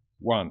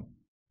 One,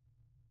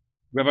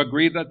 we have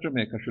agreed that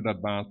Jamaica should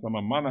advance from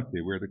a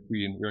monarchy where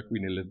Queen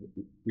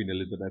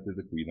Elizabeth is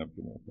the Queen of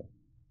Jamaica,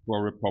 to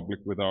a republic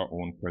with our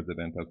own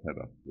president as head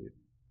of state.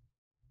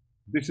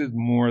 This is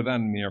more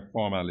than mere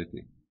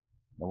formality.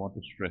 I want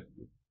to stress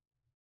this.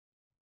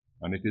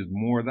 And it is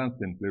more than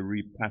simply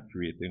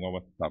repatriating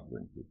our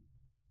sovereignty.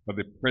 For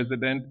the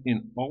president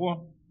in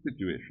our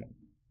situation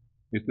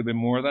is to be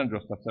more than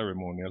just a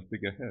ceremonial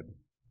figurehead.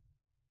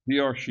 He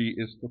or she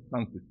is to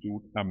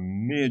constitute a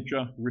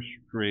major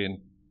restraint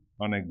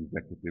on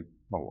executive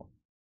power.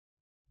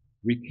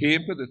 We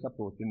came to this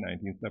approach in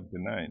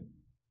 1979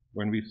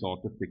 when we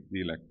sought to fix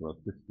the electoral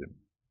system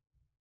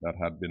that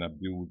had been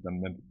abused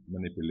and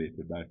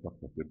manipulated by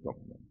successive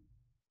governments,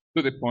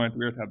 to the point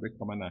where it had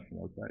become a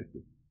national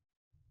crisis.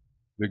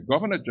 The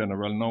Governor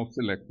General now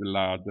selects the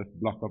largest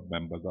block of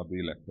members of the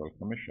Electoral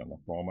Commission, a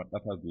format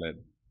that has led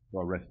to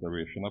a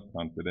restoration of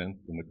confidence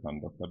in the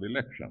conduct of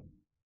elections.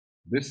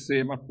 This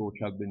same approach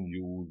has been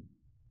used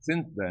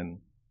since then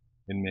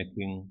in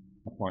making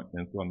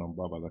appointments to a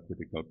number of other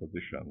critical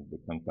positions: the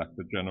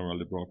Contractor General,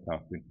 the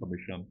Broadcasting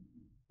Commission,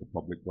 the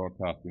Public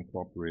Broadcasting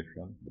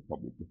Corporation, the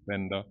Public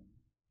Defender,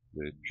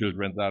 the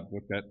Children's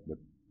Advocate, the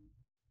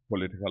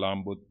Political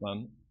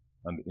Ombudsman,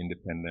 and the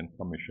Independent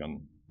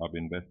Commission of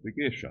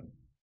Investigation.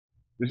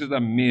 This is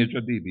a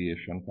major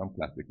deviation from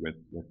classic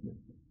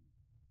Westminster.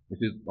 It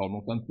is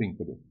almost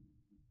unthinkable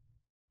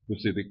to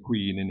see the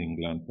Queen in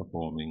England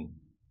performing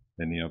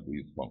any of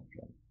these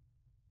functions.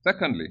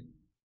 Secondly,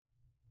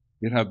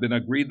 it has been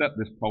agreed that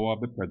this power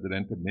of the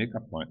President to make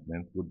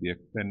appointments would be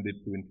extended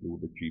to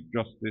include the Chief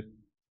Justice,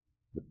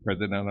 the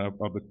President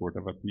of the Court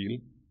of Appeal,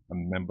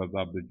 and members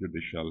of the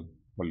Judicial,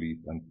 Police,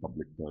 and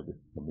Public Service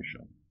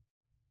Commission.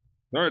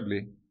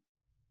 Thirdly,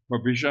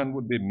 provision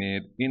would be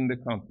made in the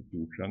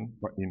Constitution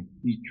for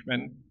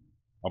impeachment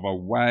of a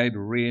wide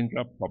range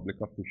of public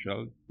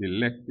officials,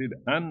 elected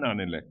and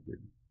non-elected.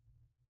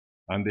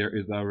 And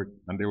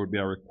there would be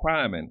a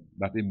requirement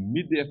that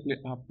immediately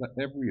after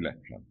every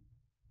election,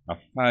 a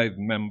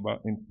 5-member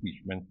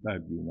impeachment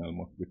tribunal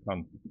must be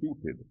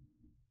constituted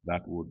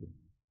that would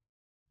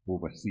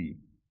oversee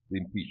the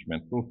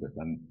impeachment process.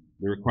 And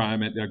the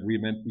requirement, the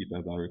agreement, Peter,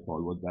 as I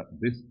recall, was that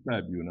this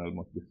tribunal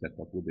must be set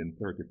up within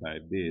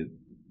 35 days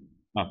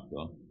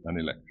after an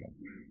election.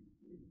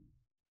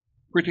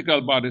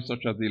 Critical bodies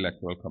such as the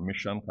Electoral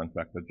Commission,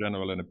 Contractor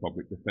General, and the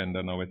Public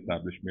Defender, now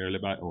established merely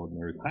by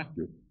ordinary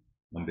statute,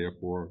 and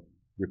therefore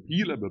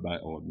repealable by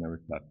ordinary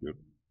statute,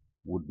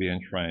 would be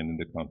enshrined in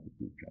the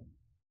Constitution.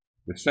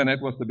 The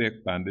Senate was to be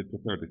expanded to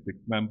 36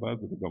 members,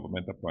 with the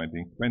government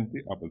appointing 20,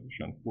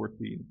 opposition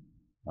 14,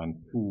 and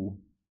 2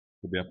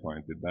 to be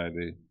appointed by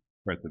the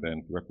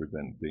President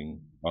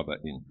representing other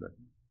interests.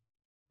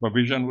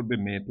 Provision would be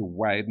made to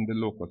widen the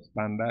local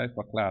standard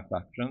for class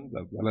actions,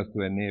 as well as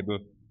to enable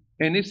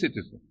any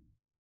citizen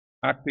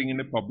acting in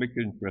the public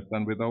interest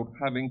and without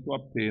having to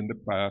obtain the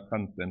prior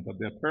consent of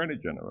the Attorney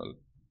General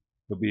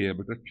to be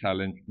able to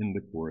challenge in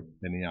the court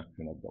any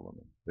action of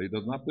government. So it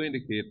does not to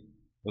indicate,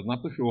 does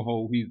not to show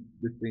how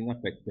this thing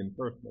affects him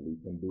personally.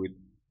 He can do it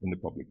in the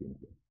public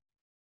interest.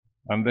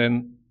 And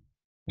then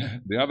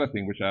the other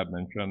thing which I had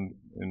mentioned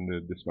in the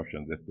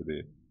discussions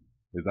yesterday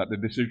is that the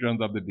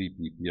decisions of the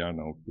DPP are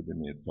now to be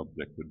made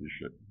subject to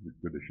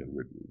judicial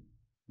review.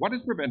 What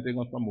is preventing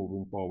us from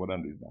moving forward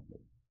on these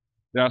matters?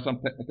 There are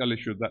some technical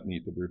issues that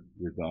need to be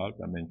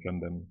resolved. I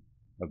mentioned them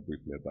as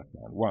briefly as I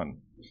can. One,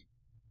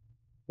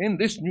 in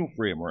this new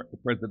framework, the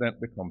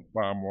President becomes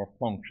far more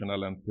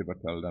functional and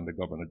pivotal than the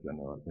Governor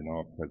General in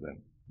our present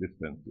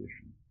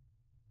dispensation.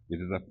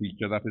 It is a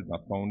feature that is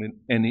not found in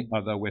any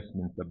other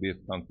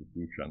Westminster-based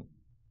constitution,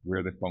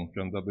 where the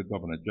functions of the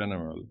Governor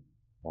General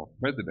or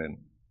President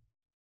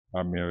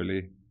are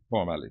merely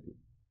formality.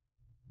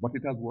 But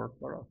it has worked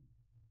for us.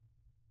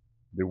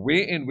 The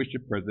way in which the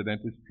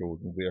President is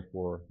chosen,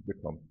 therefore,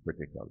 becomes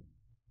critical.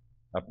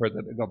 A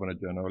President, the Governor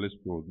General, is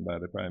chosen by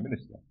the Prime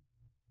Minister.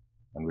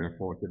 And we are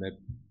fortunate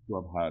to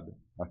have had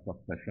a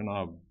succession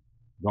of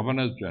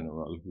Governors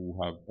General who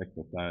have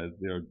exercised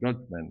their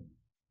judgment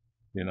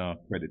in a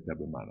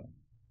creditable manner.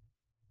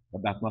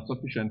 But that's not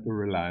sufficient to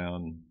rely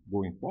on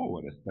going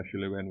forward,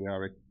 especially when we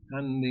are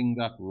expanding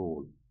that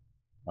role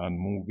and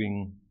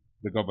moving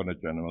the Governor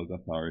General's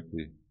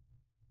authority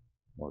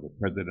or the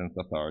President's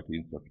authority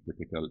in such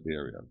critical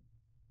areas.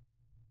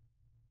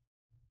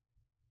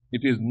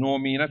 It is no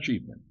mean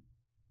achievement.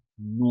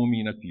 No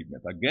mean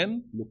achievement.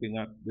 Again, looking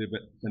at the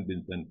St.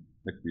 Vincent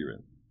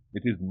experience,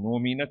 it is no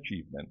mean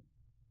achievement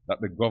that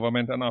the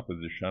government and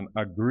opposition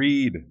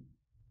agreed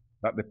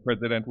that the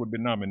President would be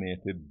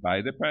nominated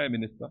by the Prime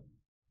Minister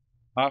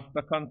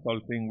after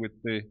consulting with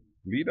the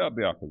leader of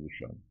the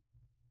opposition,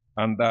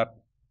 and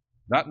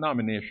that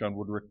nomination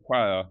would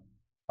require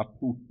a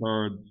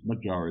two-thirds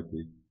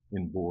majority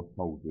in both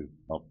houses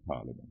of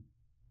Parliament.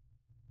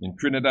 In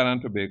Trinidad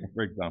and Tobago,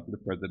 for example, the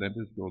president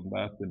is chosen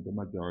by a simple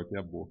majority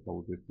of both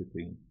houses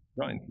sitting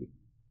jointly.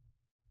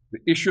 The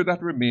issue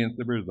that remains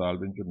to be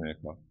resolved in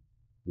Jamaica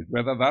is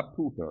whether that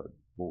two-thirds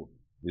vote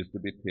is to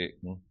be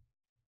taken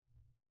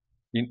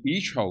in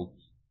each house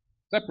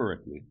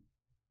separately,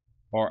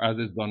 or as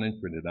is done in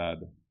Trinidad,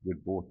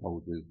 with both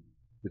houses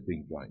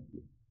sitting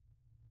jointly.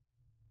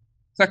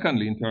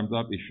 Secondly, in terms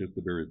of issues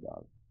to be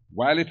resolved,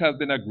 while it has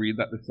been agreed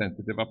that the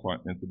sensitive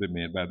appointments to be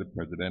made by the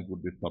president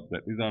would be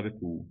subject, these are the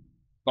two,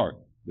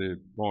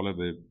 all of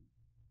the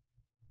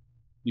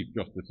Chief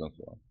Justice and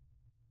so on.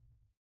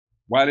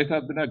 While it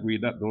has been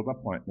agreed that those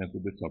appointments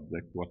will be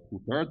subject to a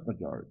two-thirds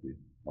majority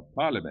of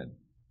Parliament,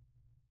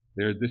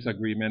 there is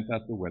disagreement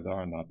as to whether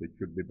or not it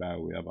should be by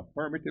way of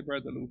affirmative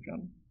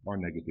resolution or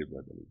negative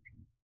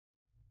resolution.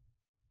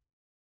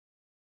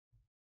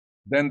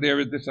 Then there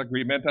is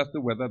disagreement as to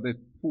whether the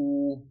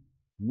two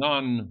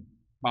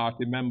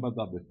non-party members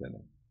of the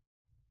Senate,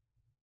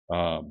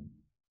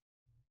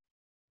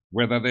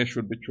 whether they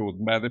should be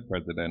chosen by the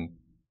president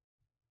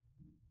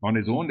on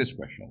his own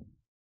discretion,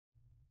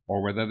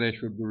 or whether they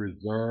should be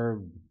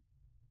reserved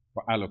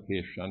for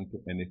allocation to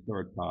any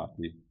third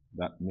party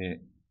that may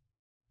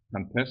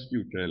contest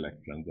future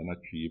elections and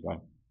achieve a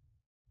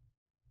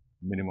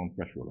minimum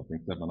threshold, I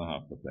think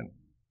 7.5%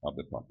 of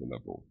the popular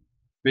vote.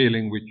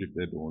 Failing which, if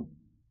they don't,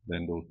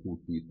 then those two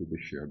seats will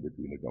be shared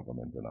between the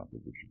government and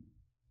opposition.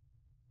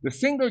 The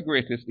single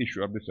greatest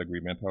issue of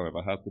disagreement,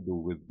 however, has to do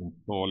with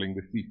installing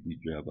the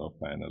CCJ as our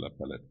final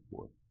appellate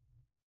court.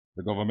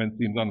 The government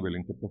seems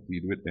unwilling to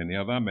proceed with any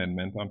other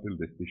amendment until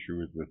this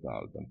issue is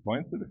resolved, and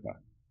points to the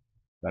fact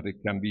that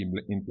it can be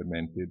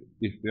implemented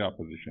if the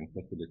opposition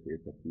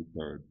facilitates a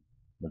two-thirds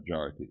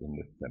majority in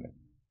the Senate.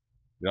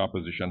 The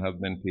opposition has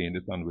maintained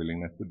its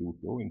unwillingness to do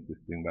so,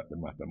 insisting that the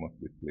matter must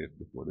be placed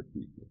before the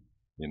people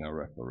in a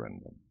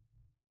referendum.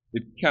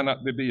 It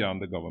cannot be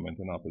beyond the government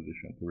and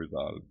opposition to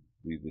resolve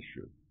these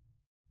issues.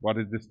 What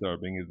is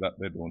disturbing is that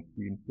they don't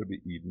seem to be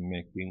even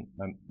making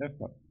an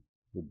effort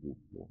to do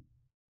so.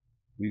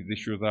 These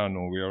issues are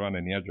nowhere on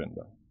any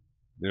agenda.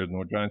 There is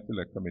no joint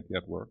select committee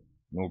at work,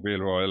 no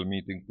Vale Royal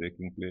meetings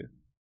taking place.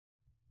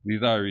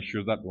 These are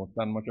issues that don't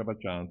stand much of a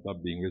chance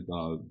of being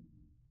resolved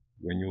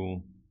when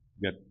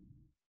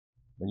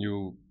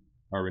you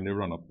are in the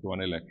run-up to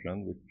an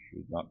election, which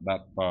is not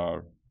that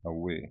far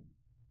away.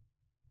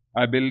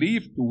 I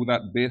believe, too,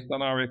 that based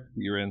on our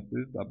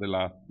experiences of the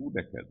last 2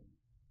 decades,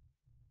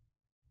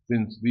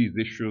 since these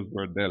issues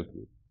were dealt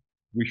with,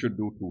 we should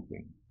do 2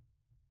 things.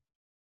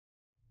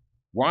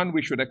 One,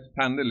 we should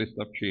expand the list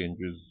of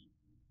changes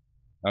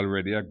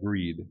already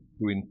agreed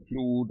to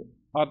include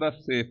other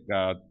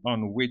safeguards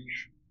on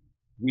which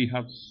we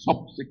have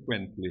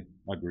subsequently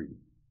agreed.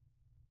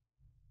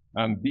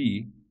 And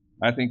B,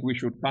 I think we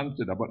should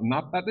consider, but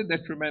not at the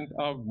detriment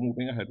of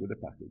moving ahead with the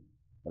package,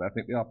 but I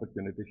think the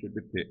opportunity should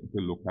be taken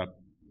to look at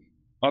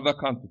other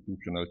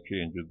constitutional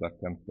changes that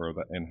can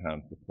further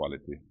enhance the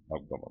quality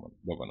of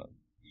governance.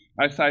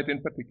 I cite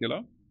in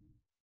particular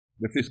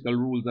the fiscal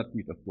rules that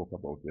Peter spoke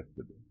about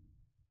yesterday,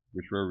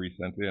 which were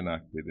recently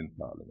enacted in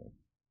Parliament.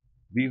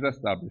 These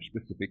establish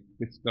specific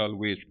fiscal,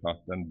 wage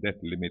cost, and debt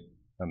limits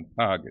and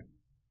targets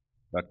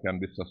that can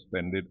be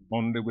suspended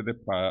only with the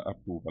prior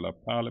approval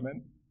of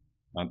Parliament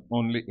and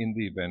only in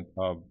the event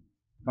of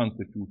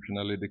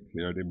constitutionally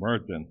declared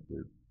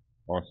emergencies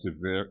or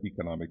severe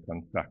economic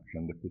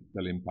contraction, the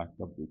fiscal impact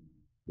of which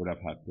would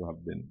have had to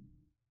have been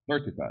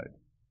certified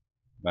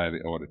by the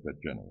Auditor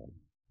General.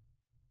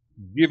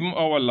 Given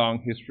our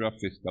long history of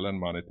fiscal and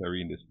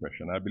monetary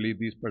indiscretion, I believe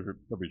these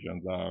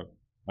provisions are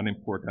an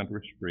important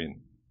restraint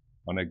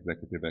on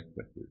executive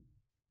excesses.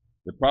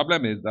 The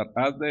problem is that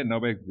as they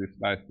now exist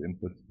by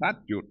simple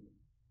statute,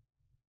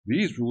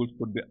 these rules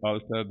could be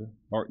altered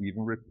or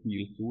even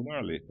repealed sooner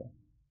or later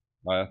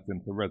by a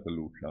simple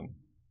resolution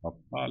of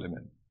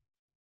Parliament.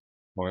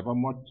 However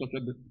much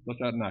such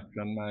an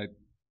action might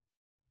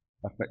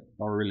affect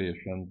our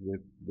relations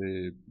with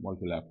the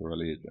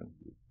multilateral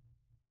agencies,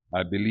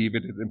 I believe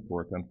it is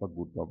important for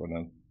good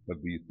governance for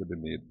these to be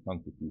made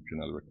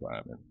constitutional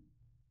requirements.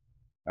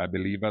 I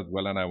believe as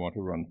well, and I want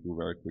to run through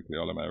very quickly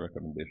all of my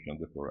recommendations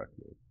before I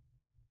close.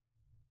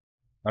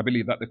 I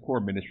believe that the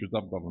core ministries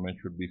of government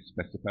should be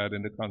specified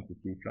in the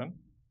Constitution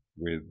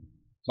with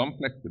some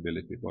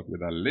flexibility, but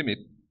with a limit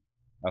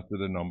as to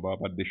the number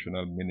of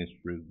additional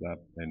ministries that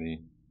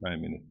any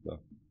Prime Minister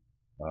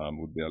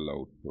would be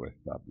allowed to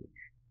establish.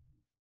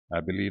 I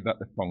believe that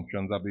the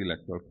functions of the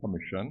Electoral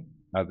Commission,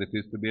 as it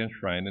is to be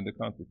enshrined in the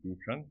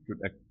Constitution, should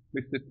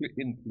explicitly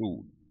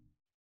include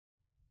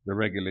the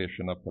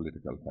regulation of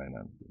political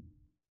financing.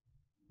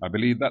 I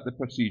believe that the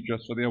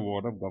procedures for the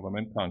award of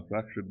government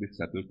contracts should be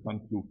settled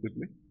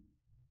conclusively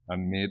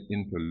and made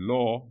into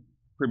law,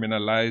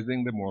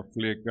 criminalizing the more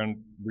flagrant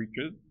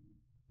breaches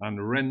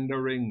and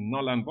rendering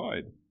null and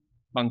void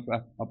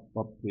contracts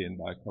obtained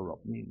by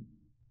corrupt means.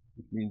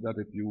 Which means that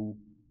if you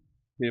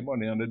pay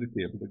money under the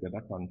table to get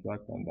a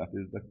contract and that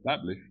is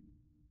established,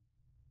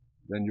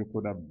 then you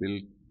could have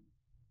built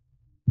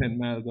 10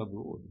 miles of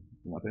road.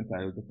 You're not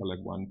entitled to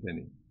collect 1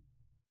 penny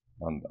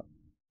on that.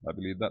 I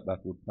believe that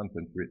that would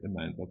concentrate the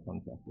minds of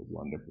contractors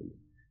wonderfully.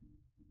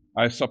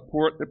 I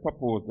support the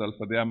proposal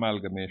for the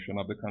amalgamation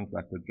of the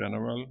Contractor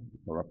General, the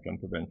Corruption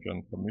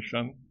Prevention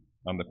Commission,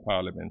 and the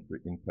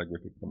Parliamentary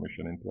Integrity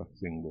Commission into a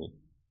single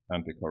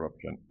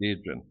anti-corruption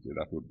agency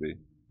that would be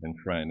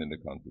enshrined in the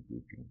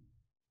Constitution.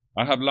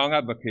 I have long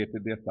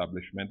advocated the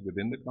establishment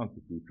within the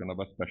Constitution of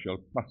a special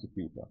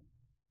prosecutor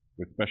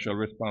with special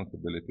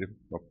responsibility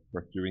for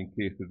pursuing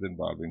cases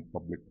involving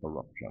public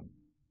corruption.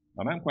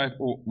 And I'm quite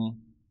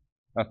open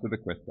as to the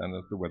question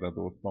as to whether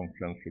those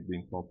functions should be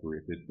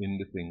incorporated in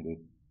the single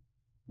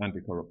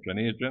anti-corruption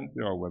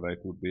agency or whether it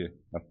would be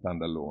a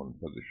standalone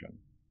position.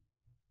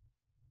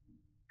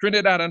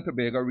 Trinidad and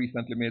Tobago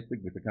recently made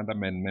significant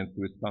amendments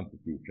to its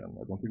constitution.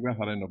 I don't think we've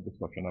had enough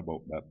discussion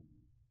about that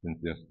since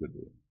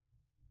yesterday.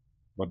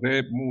 But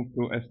they moved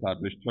to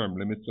establish term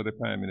limits for the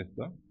Prime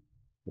Minister,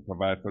 to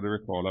provide for the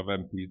recall of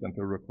MPs, and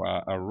to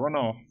require a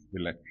runoff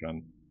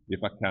election if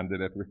a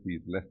candidate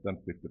receives less than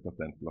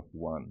 50% plus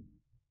 1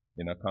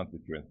 in a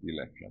constituency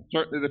election.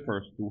 Certainly the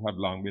first two have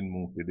long been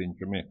mooted in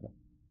Jamaica.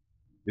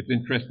 It's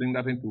interesting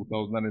that in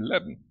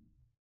 2011,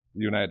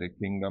 the United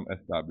Kingdom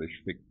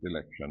established fixed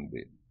election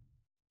dates.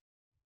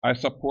 I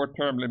support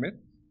term limits,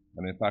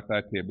 and in fact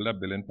I tabled a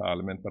bill in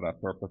Parliament for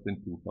that purpose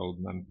in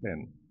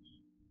 2010.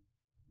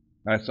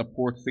 I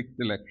support fixed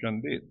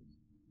election dates.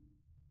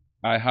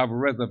 I have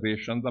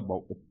reservations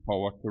about the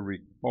power to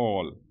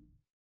recall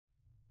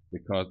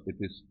because it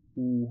is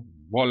too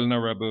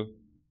vulnerable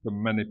to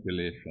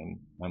manipulation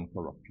and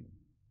corruption.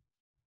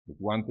 It's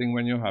one thing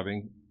when you're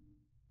having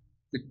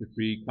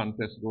 63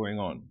 contests going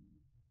on,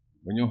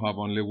 when you have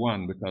only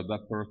one because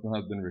that person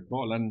has been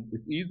recalled, and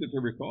it's easy to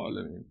recall.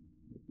 I mean,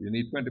 you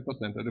need 20%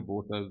 of the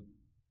voters.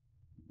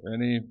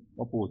 Any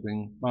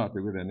opposing party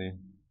with any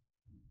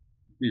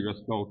serious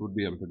clout would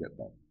be able to get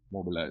that,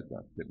 mobilize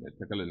that. It may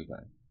take a little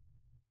time.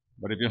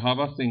 But if you have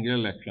a single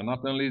election,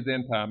 not only is the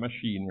entire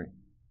machinery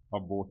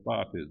of both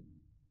parties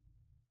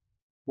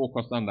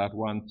focused on that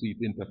one seat,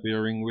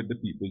 interfering with the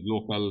people's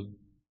local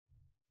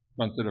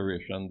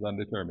considerations and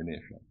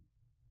determination,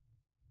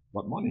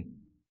 but money.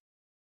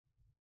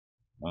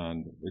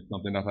 And it's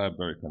something that I'm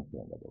very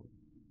concerned about.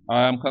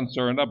 I am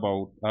concerned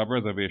about, I have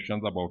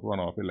reservations about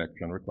runoff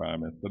election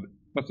requirements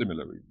for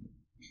similar reasons.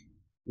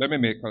 Let me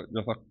make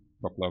just a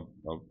couple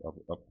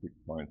of quick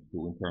points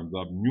too in terms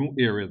of new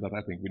areas that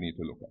I think we need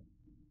to look at.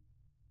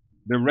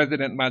 The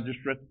resident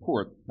magistrate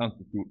courts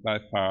constitute by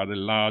far the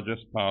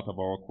largest part of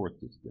our court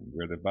system,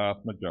 where the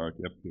vast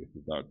majority of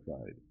cases are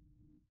tried.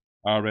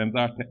 RNs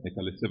are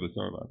technically civil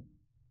servants.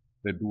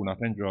 They do not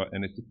enjoy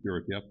any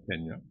security of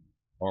tenure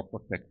or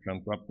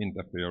protection from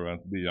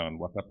interference beyond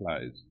what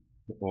applies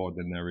to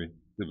ordinary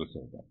civil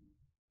servants.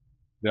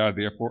 They are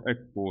therefore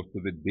exposed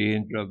to the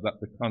dangers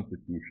that the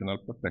constitutional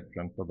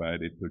protection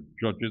provided to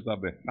judges of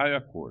the higher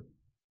court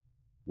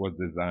was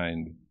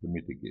designed to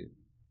mitigate.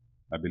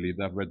 I believe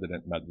that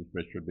resident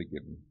magistrates should be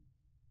given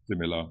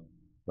similar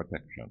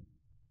protection.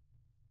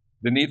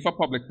 The need for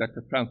public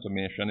sector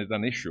transformation is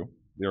an issue,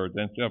 the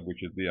urgency of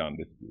which is beyond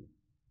dispute.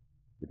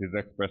 It is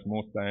expressed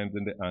most times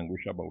in the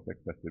anguish about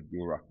excessive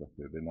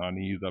bureaucracy, the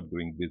unease of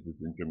doing business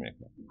in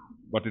Jamaica.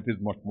 But it is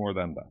much more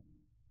than that.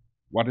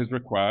 What is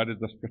required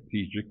is a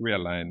strategic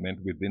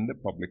realignment within the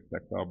public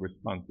sector of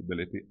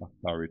responsibility,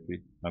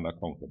 authority, and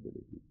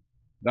accountability.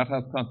 That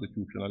has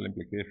constitutional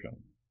implications,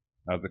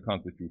 as the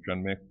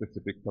Constitution makes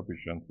specific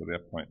provisions for the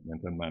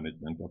appointment and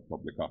management of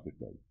public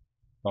officers,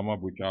 some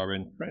of which are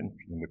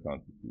entrenched in the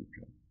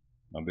Constitution,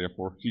 and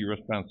therefore serious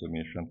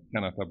transformation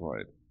cannot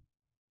avoid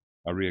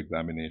a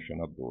re-examination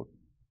of those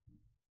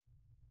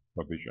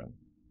provisions.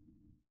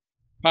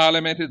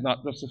 Parliament is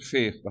not just a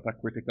face, but a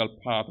critical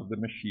part of the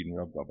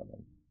machinery of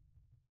governance.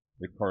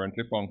 It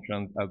currently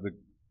functions as a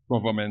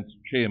government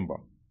chamber.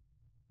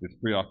 Its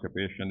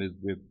preoccupation is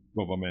with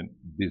government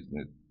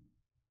business.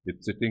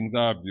 Its sittings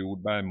are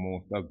viewed by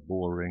most as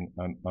boring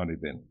and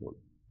uneventful.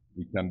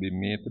 It can be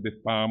made to be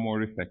far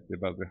more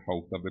effective as the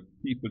House of the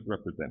People's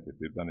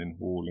Representatives and in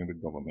holding the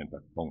government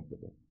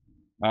accountable.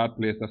 I had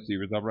placed a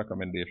series of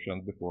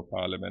recommendations before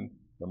Parliament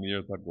some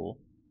years ago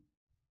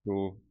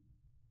to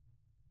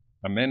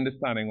amend the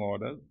standing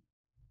orders,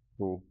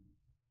 to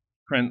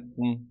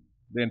strengthen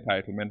the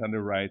entitlement and the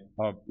rights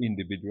of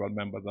individual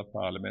members of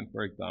Parliament,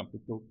 for example,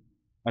 to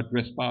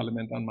address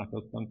Parliament on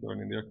matters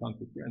concerning their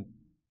constituents.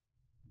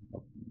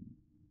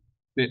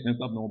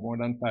 Statements of no more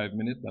than 5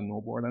 minutes and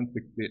no more than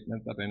 6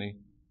 statements at any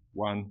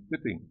one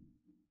sitting.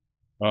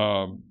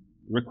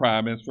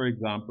 Requirements, for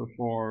example,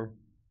 for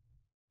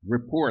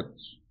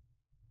reports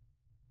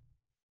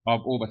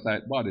of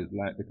oversight bodies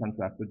like the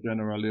Contractor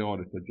General, the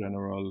Auditor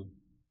General,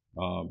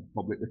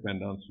 Public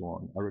Defender, and so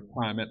on. A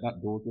requirement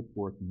that those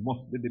reports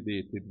must be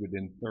debated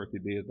within 30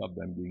 days of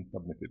them being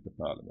submitted to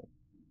Parliament.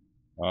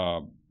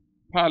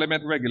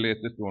 Parliament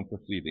regulates its own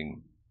proceedings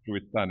through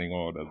its standing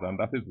orders, and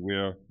that is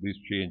where these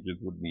changes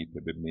would need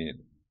to be made.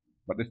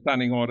 But the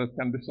standing orders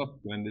can be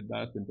suspended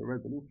by a simple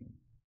resolution.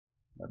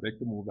 I beg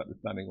to move that the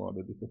standing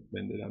order be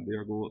suspended, and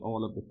there go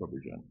all of the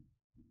provisions.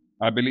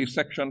 I believe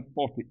Section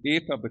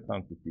 48 of the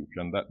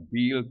Constitution that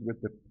deals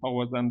with the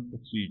powers and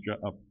procedure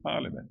of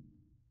Parliament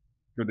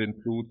should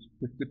include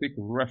specific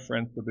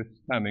reference to the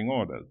standing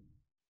orders,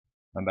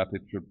 and that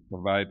it should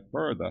provide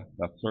further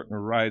that certain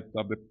rights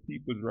of the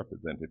people's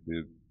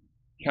representatives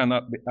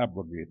cannot be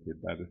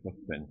abrogated by the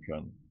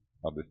suspension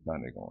of the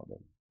standing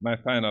orders. My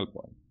final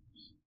point.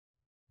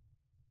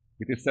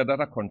 It is said that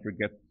a country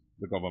gets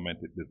the government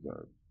it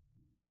deserves.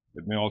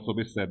 It may also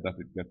be said that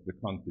it gets the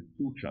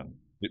constitution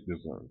it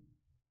deserves,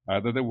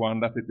 either the one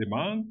that it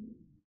demands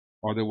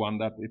or the one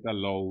that it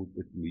allows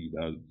its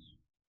leaders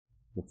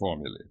to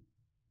formulate.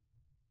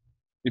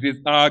 It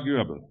is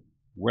arguable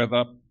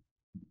whether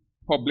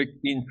public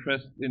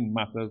interest in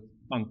matters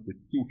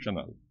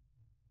constitutional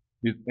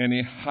is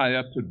any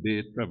higher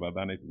today, Trevor,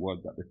 than it was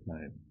at the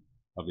time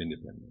of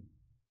independence.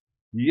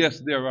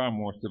 Yes, there are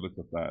more civil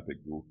society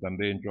groups, and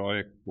they enjoy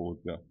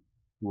exposure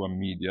to a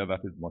media that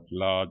is much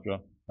larger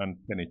and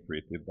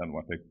penetrative than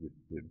what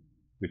existed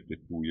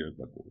 52 years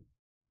ago.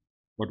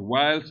 But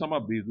while some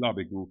of these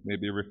lobby groups may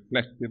be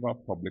reflective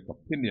of public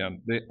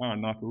opinion, they are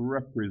not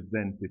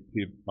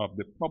representative of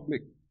the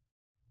public.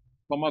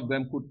 Some of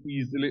them could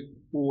easily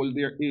hold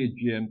their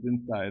AGMs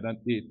inside an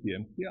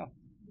ATM kiosk.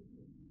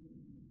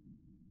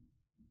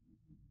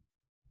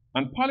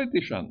 And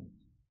politicians,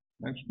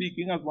 I'm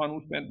speaking as one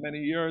who spent many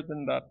years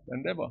in that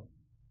endeavor,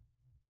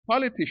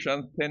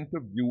 politicians tend to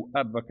view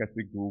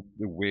advocacy groups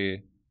the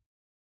way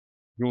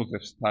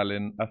Joseph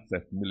Stalin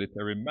assessed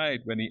military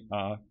might when he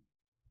asked,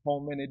 how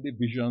many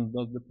divisions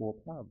does the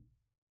Pope have?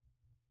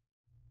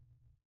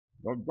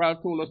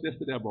 Ralph told us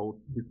yesterday about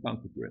his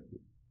constituency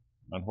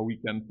and how we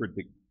can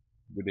predict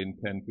within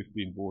 10,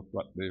 15 votes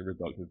what the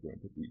result is going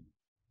to be.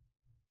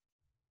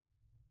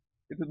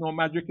 It is no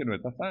magic in it,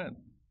 it's a science.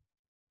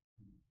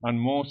 And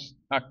most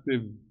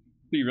active,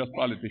 serious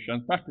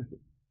politicians practice it.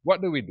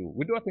 What do? We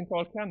do a thing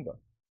called canvass.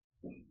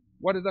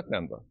 What is a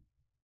canvass?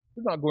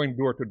 It's not going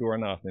door to door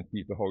and asking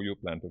people how you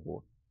plan to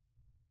vote.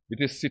 It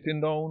is sitting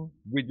down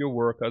with your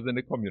workers in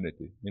the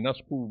community, in a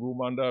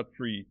schoolroom under a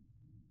tree,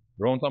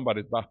 around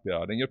somebody's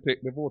backyard, and you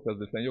take the voters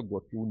list and you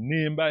go through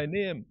name by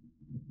name.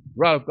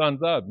 Ralph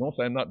Gonzalez, no,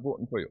 sir, I'm not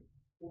voting for you.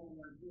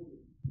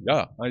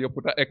 Yeah, and you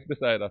put an X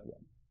beside that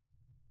one.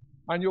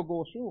 And you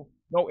go through.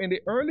 Now, in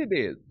the early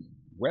days,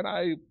 when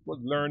I was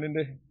learning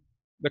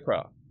the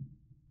craft,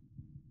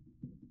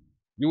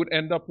 you would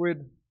end up with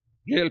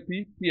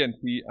JLP,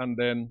 PNP, and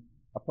then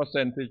a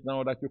percentage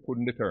now that you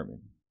couldn't determine.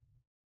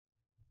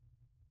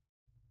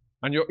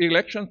 And your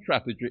election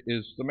strategy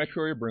is to make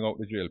sure you bring out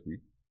the JLP,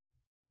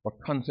 but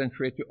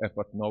concentrate your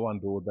efforts now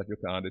on those that you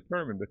can't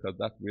determine, because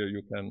that's where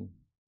you can,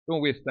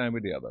 don't waste time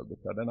with the others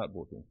because they're not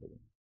voting for you.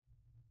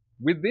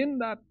 Within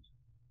that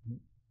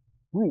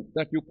group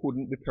that you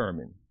couldn't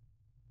determine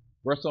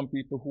were some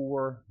people who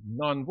were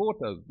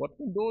non-voters, but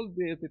in those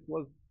days it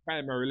was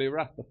primarily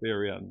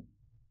Rastafarians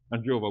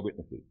and Jehovah's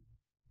Witnesses.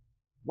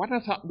 What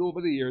has happened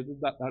over the years is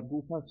that that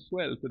group has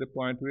swelled to the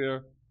point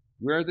where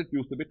it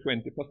used to be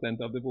 20%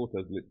 of the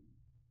voters list.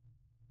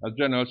 As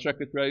General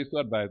Secretary, I used to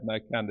advise my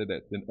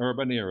candidates in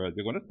urban areas,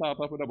 you're going to start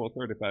off with about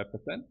 35%.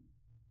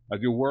 As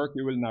you work,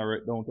 you will narrow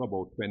it down to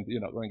about 20. You're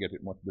not going to get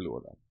it much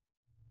below that.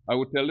 I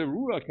would tell the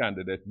rural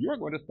candidates, you're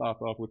going to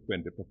start off with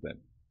 20%.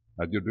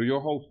 As you do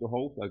your house to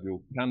house, as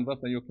you canvass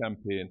and you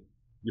campaign,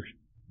 you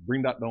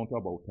bring that down to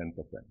about 10%.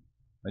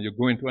 And you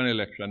go into an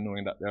election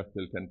knowing that there are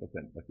still 10%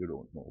 that you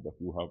don't know, but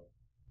you have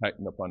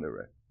tightened up on the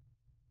rest.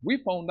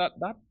 We found that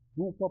that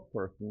group of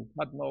persons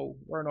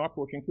were now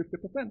approaching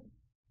 50%.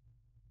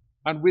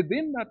 And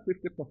within that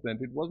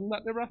 50%, it wasn't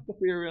that the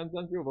Rastafarians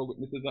and Jehovah's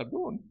Witnesses had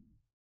grown.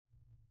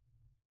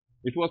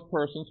 It was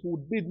persons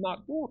who did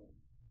not vote.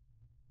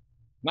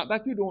 Not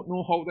that you don't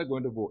know how they're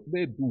going to vote.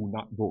 They do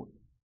not vote.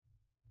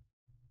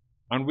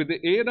 And with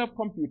the aid of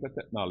computer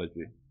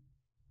technology,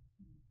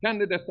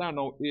 candidates are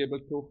now able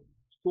to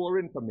store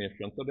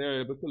information, so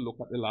they're able to look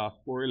at the last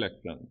 4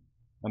 elections.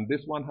 And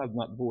this one has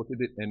not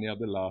voted in any of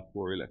the last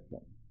 4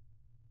 elections.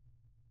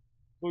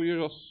 So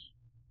you just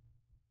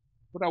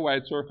put a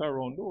wide circle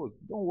around those.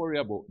 Don't worry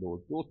about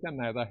those. Those can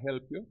neither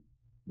help you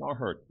nor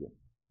hurt you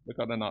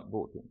because they're not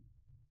voting.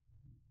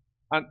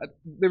 And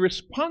the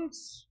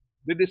response,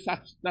 the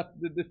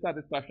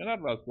dissatisfaction that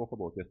I spoke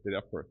about yesterday,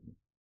 a person,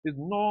 is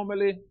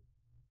normally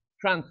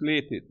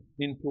translated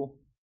into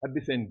a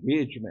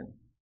disengagement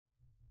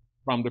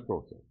from the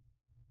process,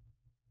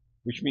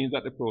 which means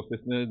that the process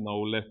is now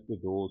left to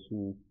those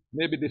who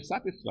may be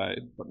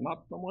dissatisfied, but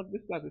not so much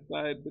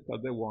dissatisfied because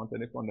they want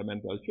any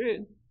fundamental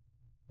change,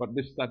 but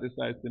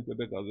dissatisfied simply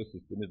because the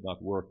system is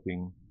not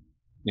working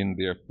in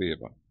their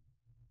favor.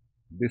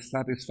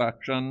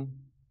 Dissatisfaction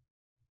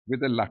with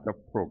the lack of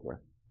progress.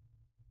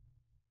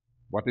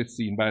 What is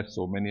seen by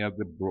so many as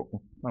the broken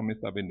promise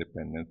of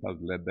independence has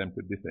led them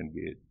to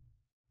disengage.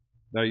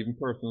 There are even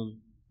persons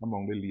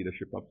among the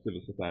leadership of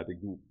civil society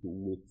groups who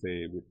will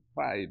say with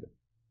pride,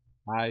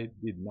 I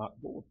did not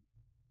vote.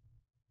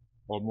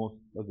 Almost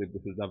as if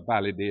this is a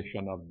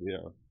validation of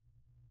their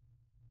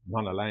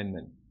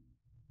non-alignment,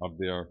 of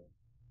their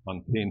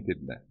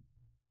untaintedness.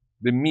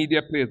 The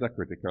media plays a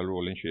critical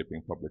role in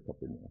shaping public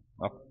opinion.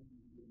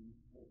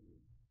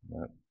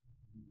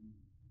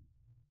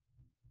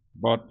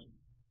 But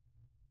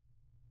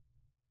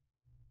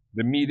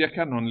the media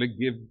can only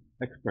give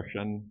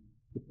expression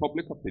to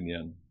public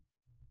opinion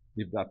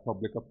if that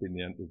public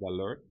opinion is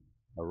alert,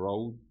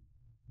 aroused,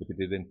 if it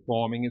is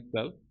informing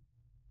itself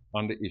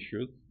on the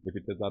issues, if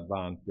it is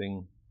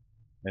advancing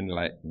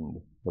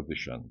enlightened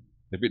positions.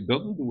 If it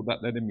doesn't do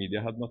that, then the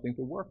media has nothing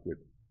to work with.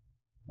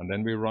 And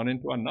then we run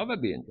into another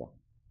danger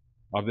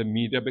of the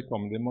media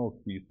becoming the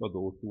mouthpiece for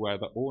those who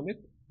either own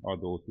it or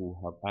those who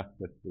have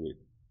access to it,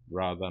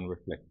 rather than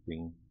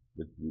reflecting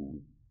the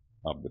views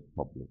of the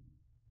public.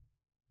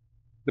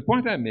 The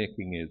point I'm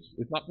making is,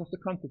 it's not just the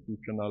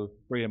constitutional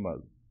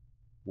framers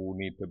who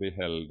need to be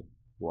held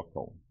to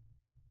account.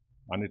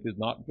 And it is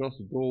not just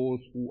those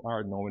who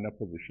are now in a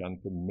position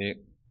to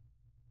make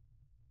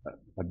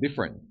a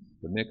difference,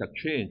 to make a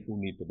change, who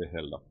need to be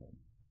held account.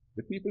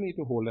 The people need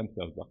to hold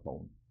themselves to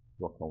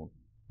account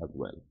as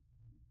well.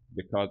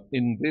 Because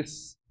in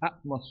this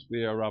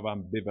atmosphere of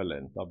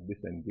ambivalence, of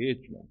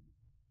disengagement,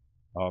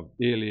 of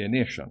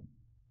alienation,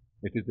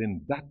 it is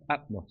in that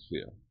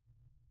atmosphere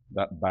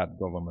that bad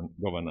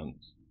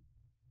governance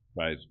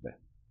thrives best.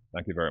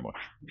 Thank you very much.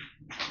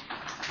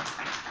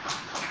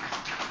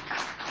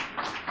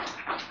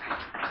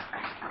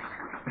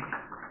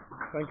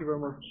 Thank you very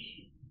much,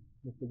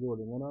 Mr.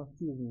 Gordon. When I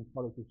see a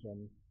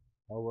politician,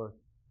 our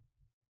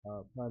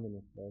Prime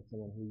Minister,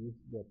 someone who used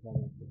to be a Prime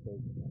Minister, says,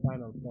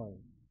 final point,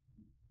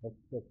 let's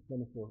take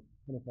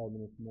 25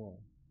 minutes more.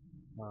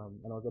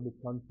 And I was a bit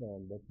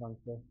concerned that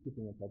thanks for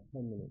keeping it at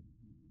 10 minutes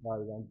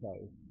rather than 5.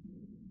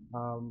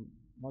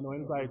 I now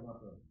invite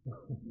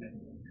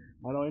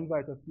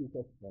a few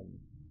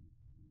questions.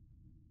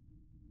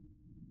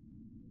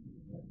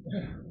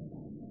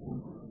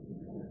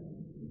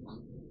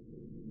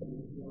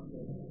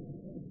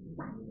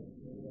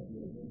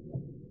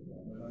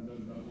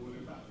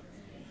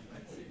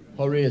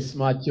 Horace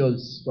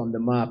Matthews from the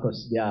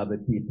Marcus Garvey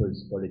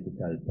People's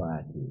Political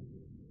Party.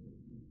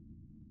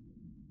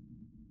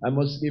 I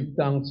must give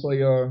thanks for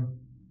your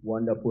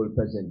wonderful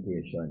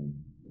presentation,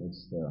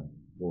 Mr.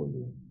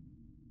 Bowley.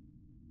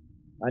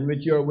 And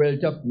with your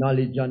wealth of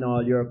knowledge and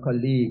all your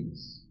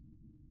colleagues,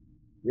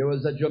 there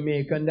was a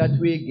Jamaican that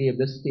we gave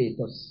the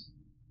status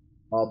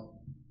of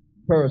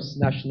first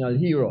national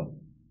hero,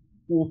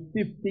 who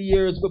 50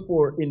 years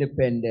before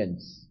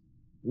independence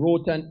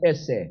wrote an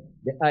essay,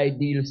 The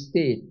Ideal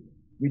State,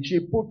 which he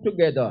put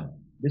together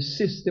the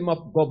system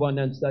of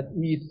governance that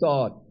he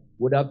thought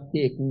would have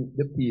taken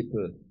the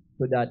people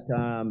to that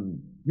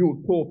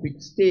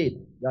utopic state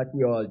that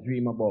we all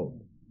dream about.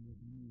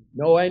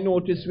 Now I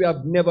notice we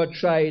have never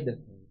tried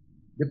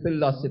the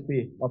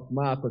philosophy of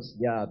Marcus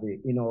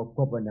Garvey in our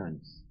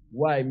governance.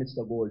 Why,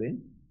 Mr.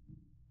 Golding?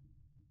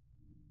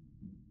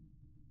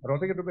 I don't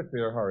think it would be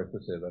fair, Horace, to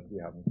say that we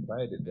haven't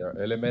tried it. There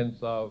are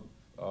elements of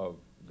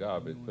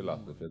Garvey's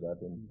philosophy that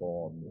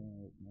inform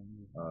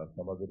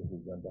some of the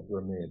decisions that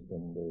were made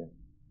in the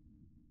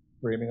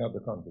framing of the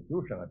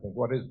Constitution. I think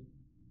what is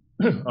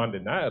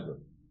undeniable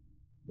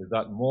is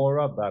that more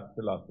of that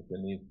philosophy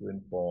needs to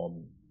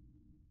inform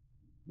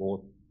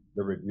both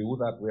the review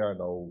that we are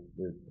now,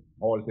 the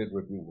halted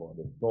review or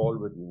the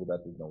stalled review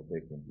that is now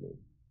taking place,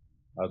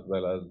 as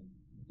well as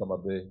some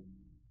of the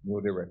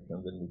new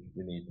directions in which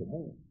we need to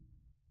move.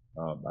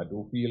 I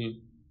do feel,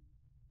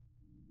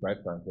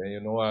 quite frankly,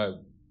 I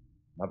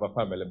have a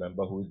family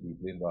member who is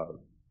deeply involved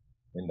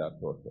in that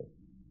process,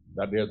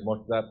 that there's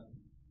much that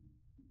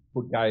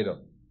could guide us.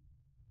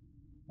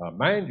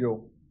 Mind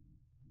you,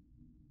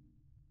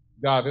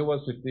 Garvey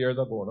was 50 years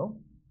ago now,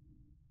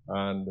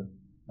 and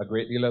a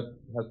great deal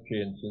has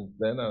changed since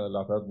then, and a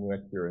lot of new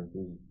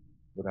experiences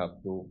would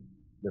have to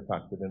be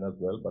factored in as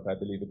well, but I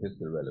believe it is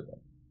still relevant.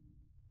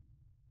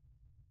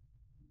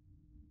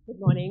 Good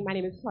morning. My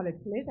name is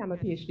Paulette Smith. I'm a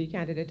PhD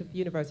candidate at the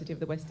University of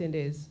the West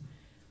Indies.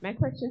 My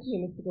question to you,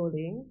 Mr.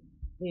 Golding,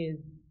 is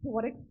to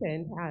what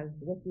extent has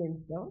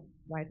Westminster,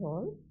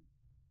 Whitehall,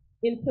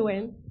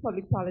 influenced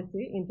public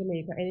policy in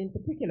Jamaica, and in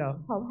particular,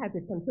 how has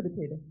it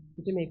contributed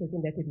to Jamaica's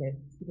indebtedness,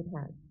 if it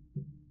has?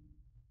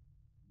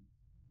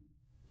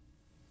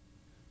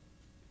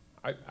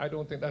 I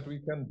don't think that we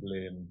can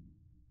blame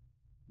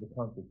the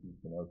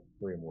constitutional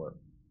framework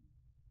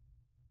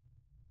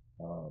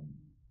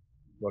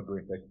to a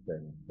great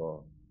extent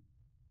for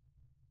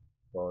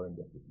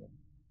indebtedness.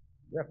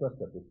 We have to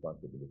accept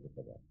responsibility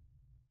for that.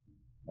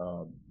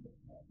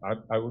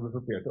 I would be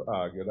prepared to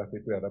argue that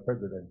if we had a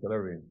presidential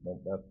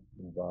arrangement that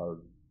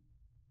involved,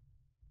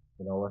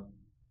 in our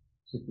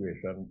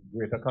situation,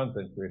 greater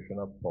concentration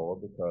of power,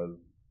 because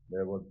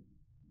it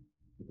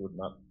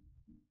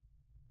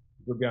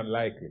would be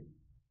unlikely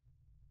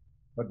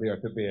for there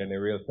to be any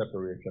real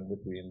separation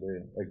between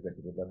the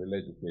executive and the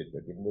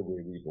legislature, given the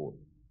way we vote.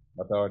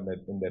 But our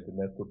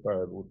indebtedness would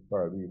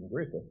probably be even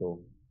greater. So,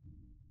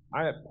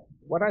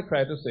 what I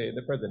try to say in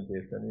the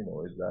presentation,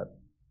 is that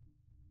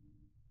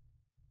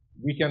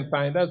we can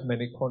find as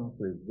many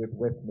countries with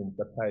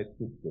Westminster-type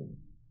systems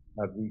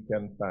as we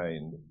can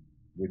find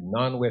with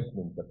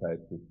non-Westminster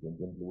type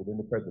systems, including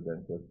the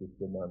presidential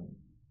system and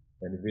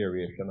any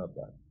variation of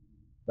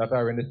that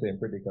are in the same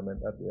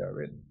predicament that we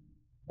are in.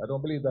 I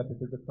don't believe that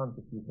it is a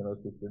constitutional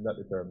system that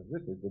determines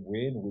it. It's the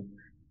way in which,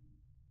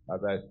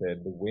 as I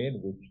said, the way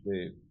in which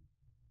the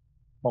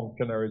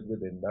functionaries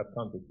within that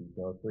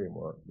constitutional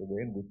framework, the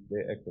way in which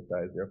they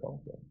exercise their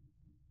function.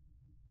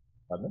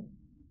 Pardon?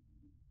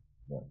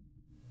 Yeah.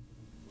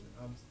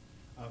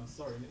 I'm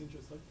sorry, in the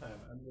interest of time,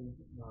 I'm going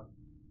to not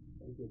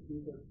take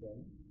two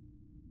questions.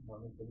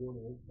 Mr.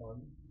 Golden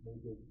respond,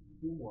 maybe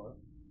two more,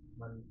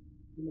 and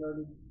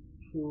similarly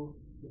through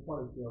the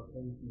policy of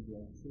NCD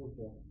and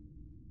social.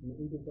 In the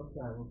interest of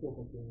time, we're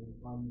focusing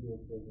on those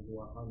persons who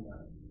are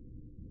online.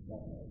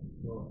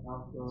 So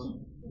after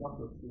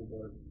Dr.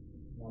 Stewart,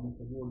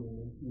 Mr. Golden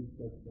will keep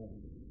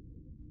questions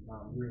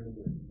during the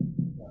day.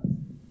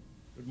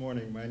 Good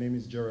morning. My name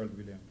is Gerald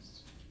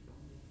Williams.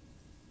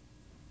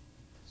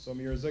 Some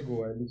years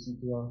ago, I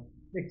listened to an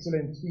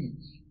excellent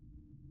speech.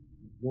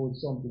 It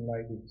goes something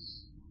like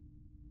this: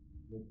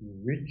 let the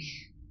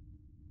rich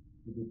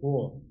to the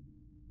poor,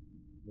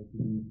 let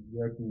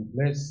the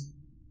blessed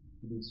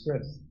to be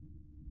stressed.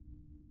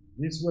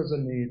 This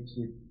resonates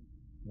with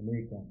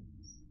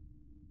Jamaicans.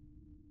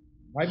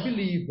 I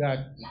believe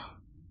that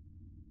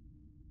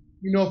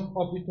enough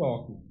of the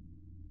talking.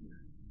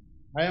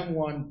 I am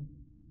one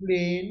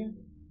plain,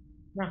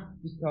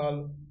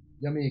 practical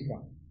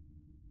Jamaican.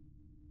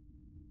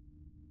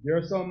 There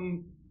are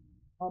some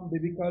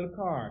umbilical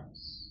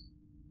cords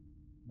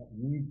that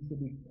need to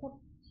be cut,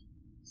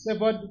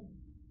 severed,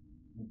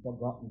 and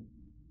forgotten.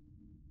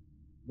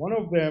 One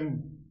of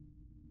them,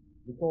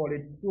 we call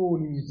it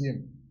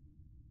cronyism.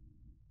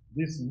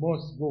 This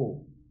must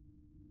go.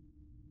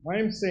 I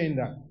am saying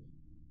that,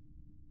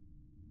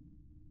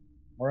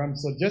 or I'm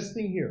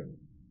suggesting here,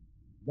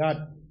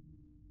 that,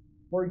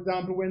 for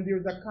example, when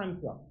there's a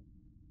contract,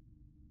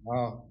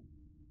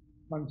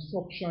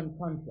 construction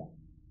contract,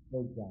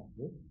 for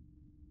example,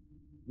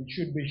 it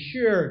should be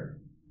shared.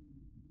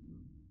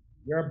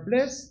 We are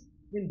blessed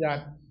in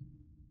that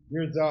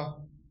there's a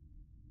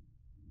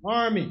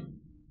army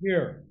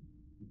here,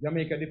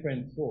 Jamaica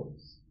Defense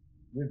Force.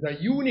 There's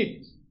a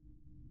unit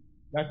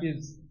that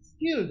is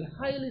skilled,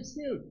 highly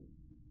skilled.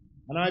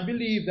 And I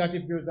believe that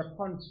if there's a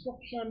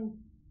construction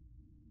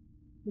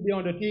to be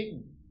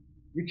undertaken,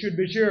 it should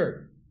be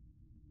shared.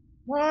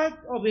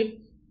 Part of it,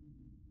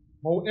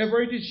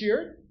 however it is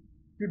shared,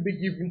 should be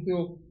given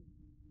to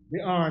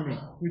the army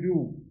to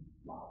do.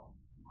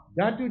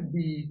 That would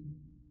be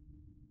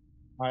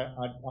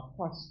a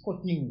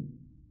cost-cutting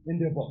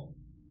endeavor.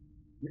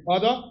 The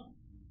other,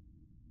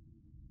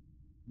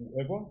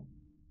 whoever,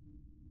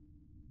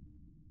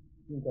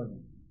 think on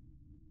it.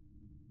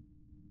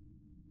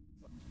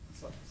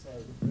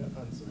 Sorry, before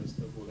I answer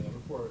Mr. Golden,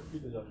 before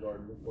Peter John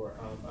Gordon,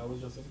 I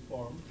was just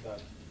informed that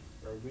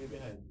we're way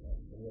behind.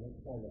 I'm going to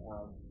call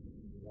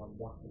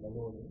Dr.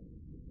 Maloney,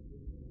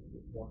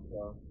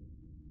 Dr.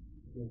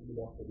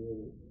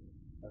 Davis,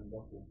 and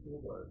Dr.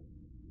 Stewart,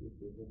 if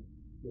they will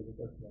give a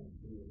question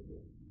to you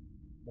today.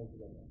 Thank you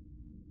very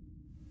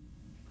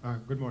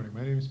much. Good morning.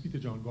 My name is Peter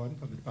John Gordon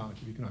from the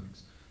Department of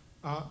Economics.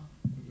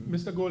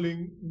 Mr.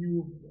 Goling,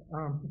 you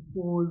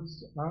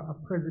proposed a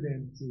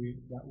presidency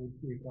that would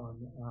take on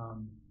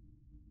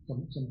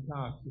some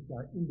tasks which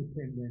are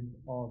independent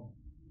of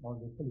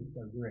the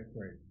political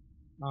directorate.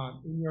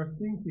 In your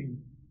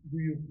thinking, do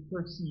you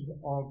perceive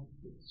of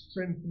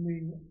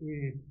strengthening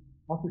a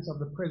office of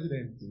the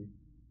presidency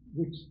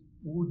which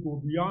would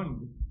go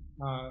beyond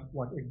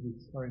what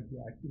exists currently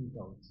at King's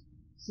House,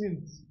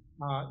 since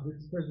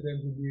this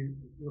president will be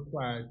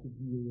required to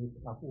deal with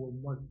a whole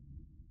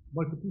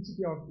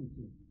multiplicity of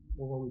issues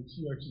over which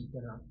he or she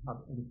cannot have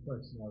any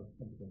personal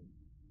competence?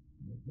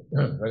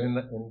 Well,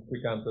 in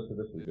quick answer to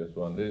the previous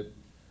one, the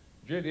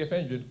JDF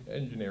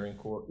Engineering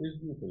Corps is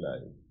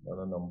utilized on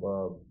a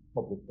number of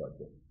public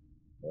projects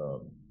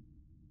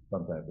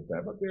from time to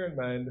time. But bear in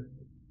mind,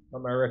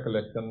 from my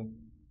recollection,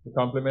 the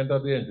complement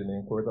of the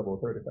engineering corps is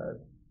about 35.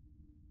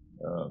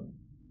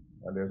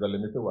 And there's a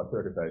limit to what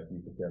 35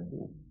 people can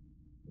do.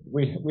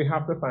 We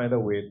have to find a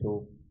way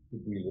to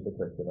deal with the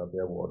question of the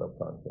award of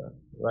contract.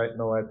 Right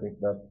now, I think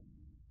that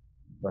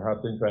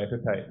perhaps in trying to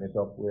tighten it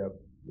up, we have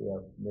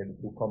made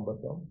it too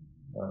cumbersome.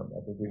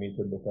 I think we need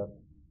to look at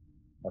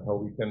how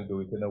we can do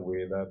it in a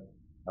way that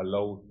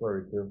allows for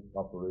it to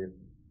operate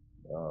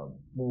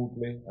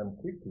smoothly and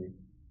quickly,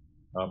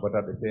 but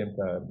at the same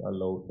time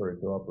allows for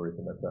it to operate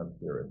in a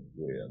transparent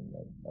way. And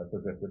I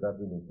suggested that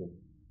we need to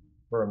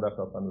firm that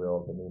up, and we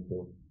also need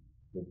to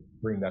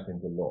bring that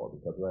into law,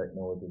 because right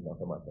now it is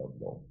not a matter of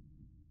law.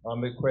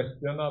 On the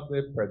question of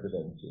the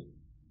presidency,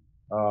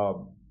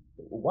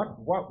 what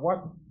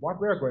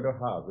we are going to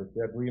have is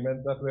the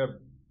agreement that we have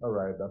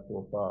arrived at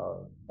so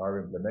far are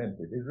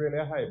implemented is really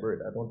a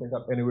hybrid. I don't think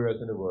that anywhere else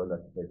in the world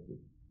that's expected.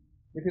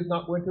 It is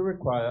not going to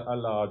require a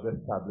large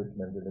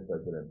establishment in the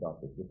president's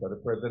office, because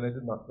the president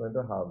is not going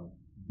to have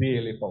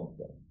daily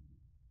functions.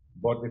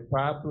 But the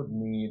path would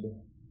need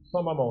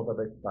some amount of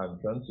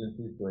expansion, since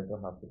he's going to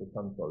have to be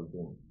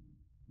consulting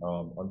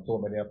on so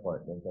many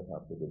appointments that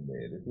have to be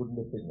made. It wouldn't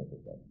be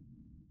significant.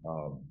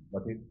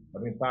 But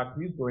in fact,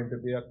 he's going to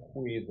be a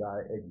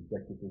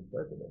quasi-executive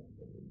president.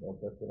 No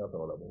question at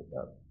all about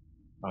that.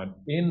 And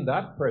in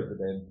that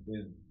president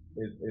is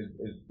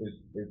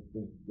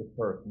the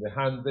person, the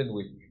hands in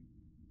which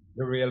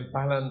the real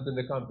balance in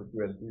the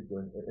constituency is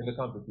going, in the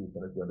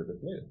constitution is going to be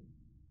placed,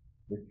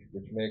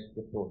 which makes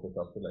the process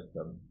of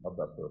selection of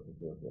that person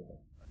so important.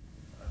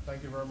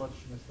 Thank you very much,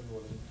 Mr.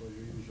 Golden, for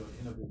your usual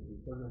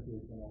innovative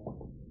presentation.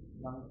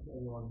 Thanks to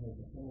everyone who has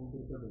come into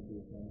the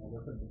presentation. As I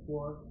said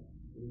before,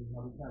 we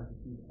have a chance to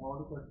see all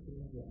the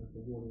questions that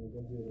Mr. Golden is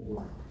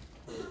available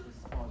to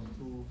respond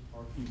to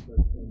our key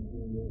questions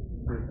during the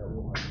break that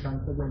we have.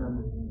 Thanks again,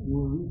 and we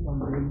will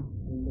reconvene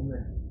in the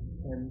next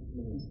 10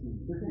 minutes,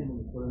 15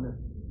 minutes for the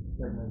next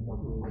segment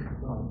of the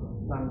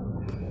conference. Thank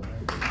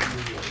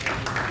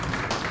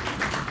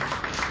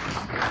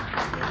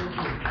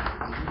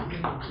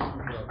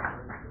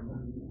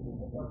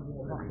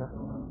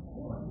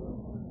you.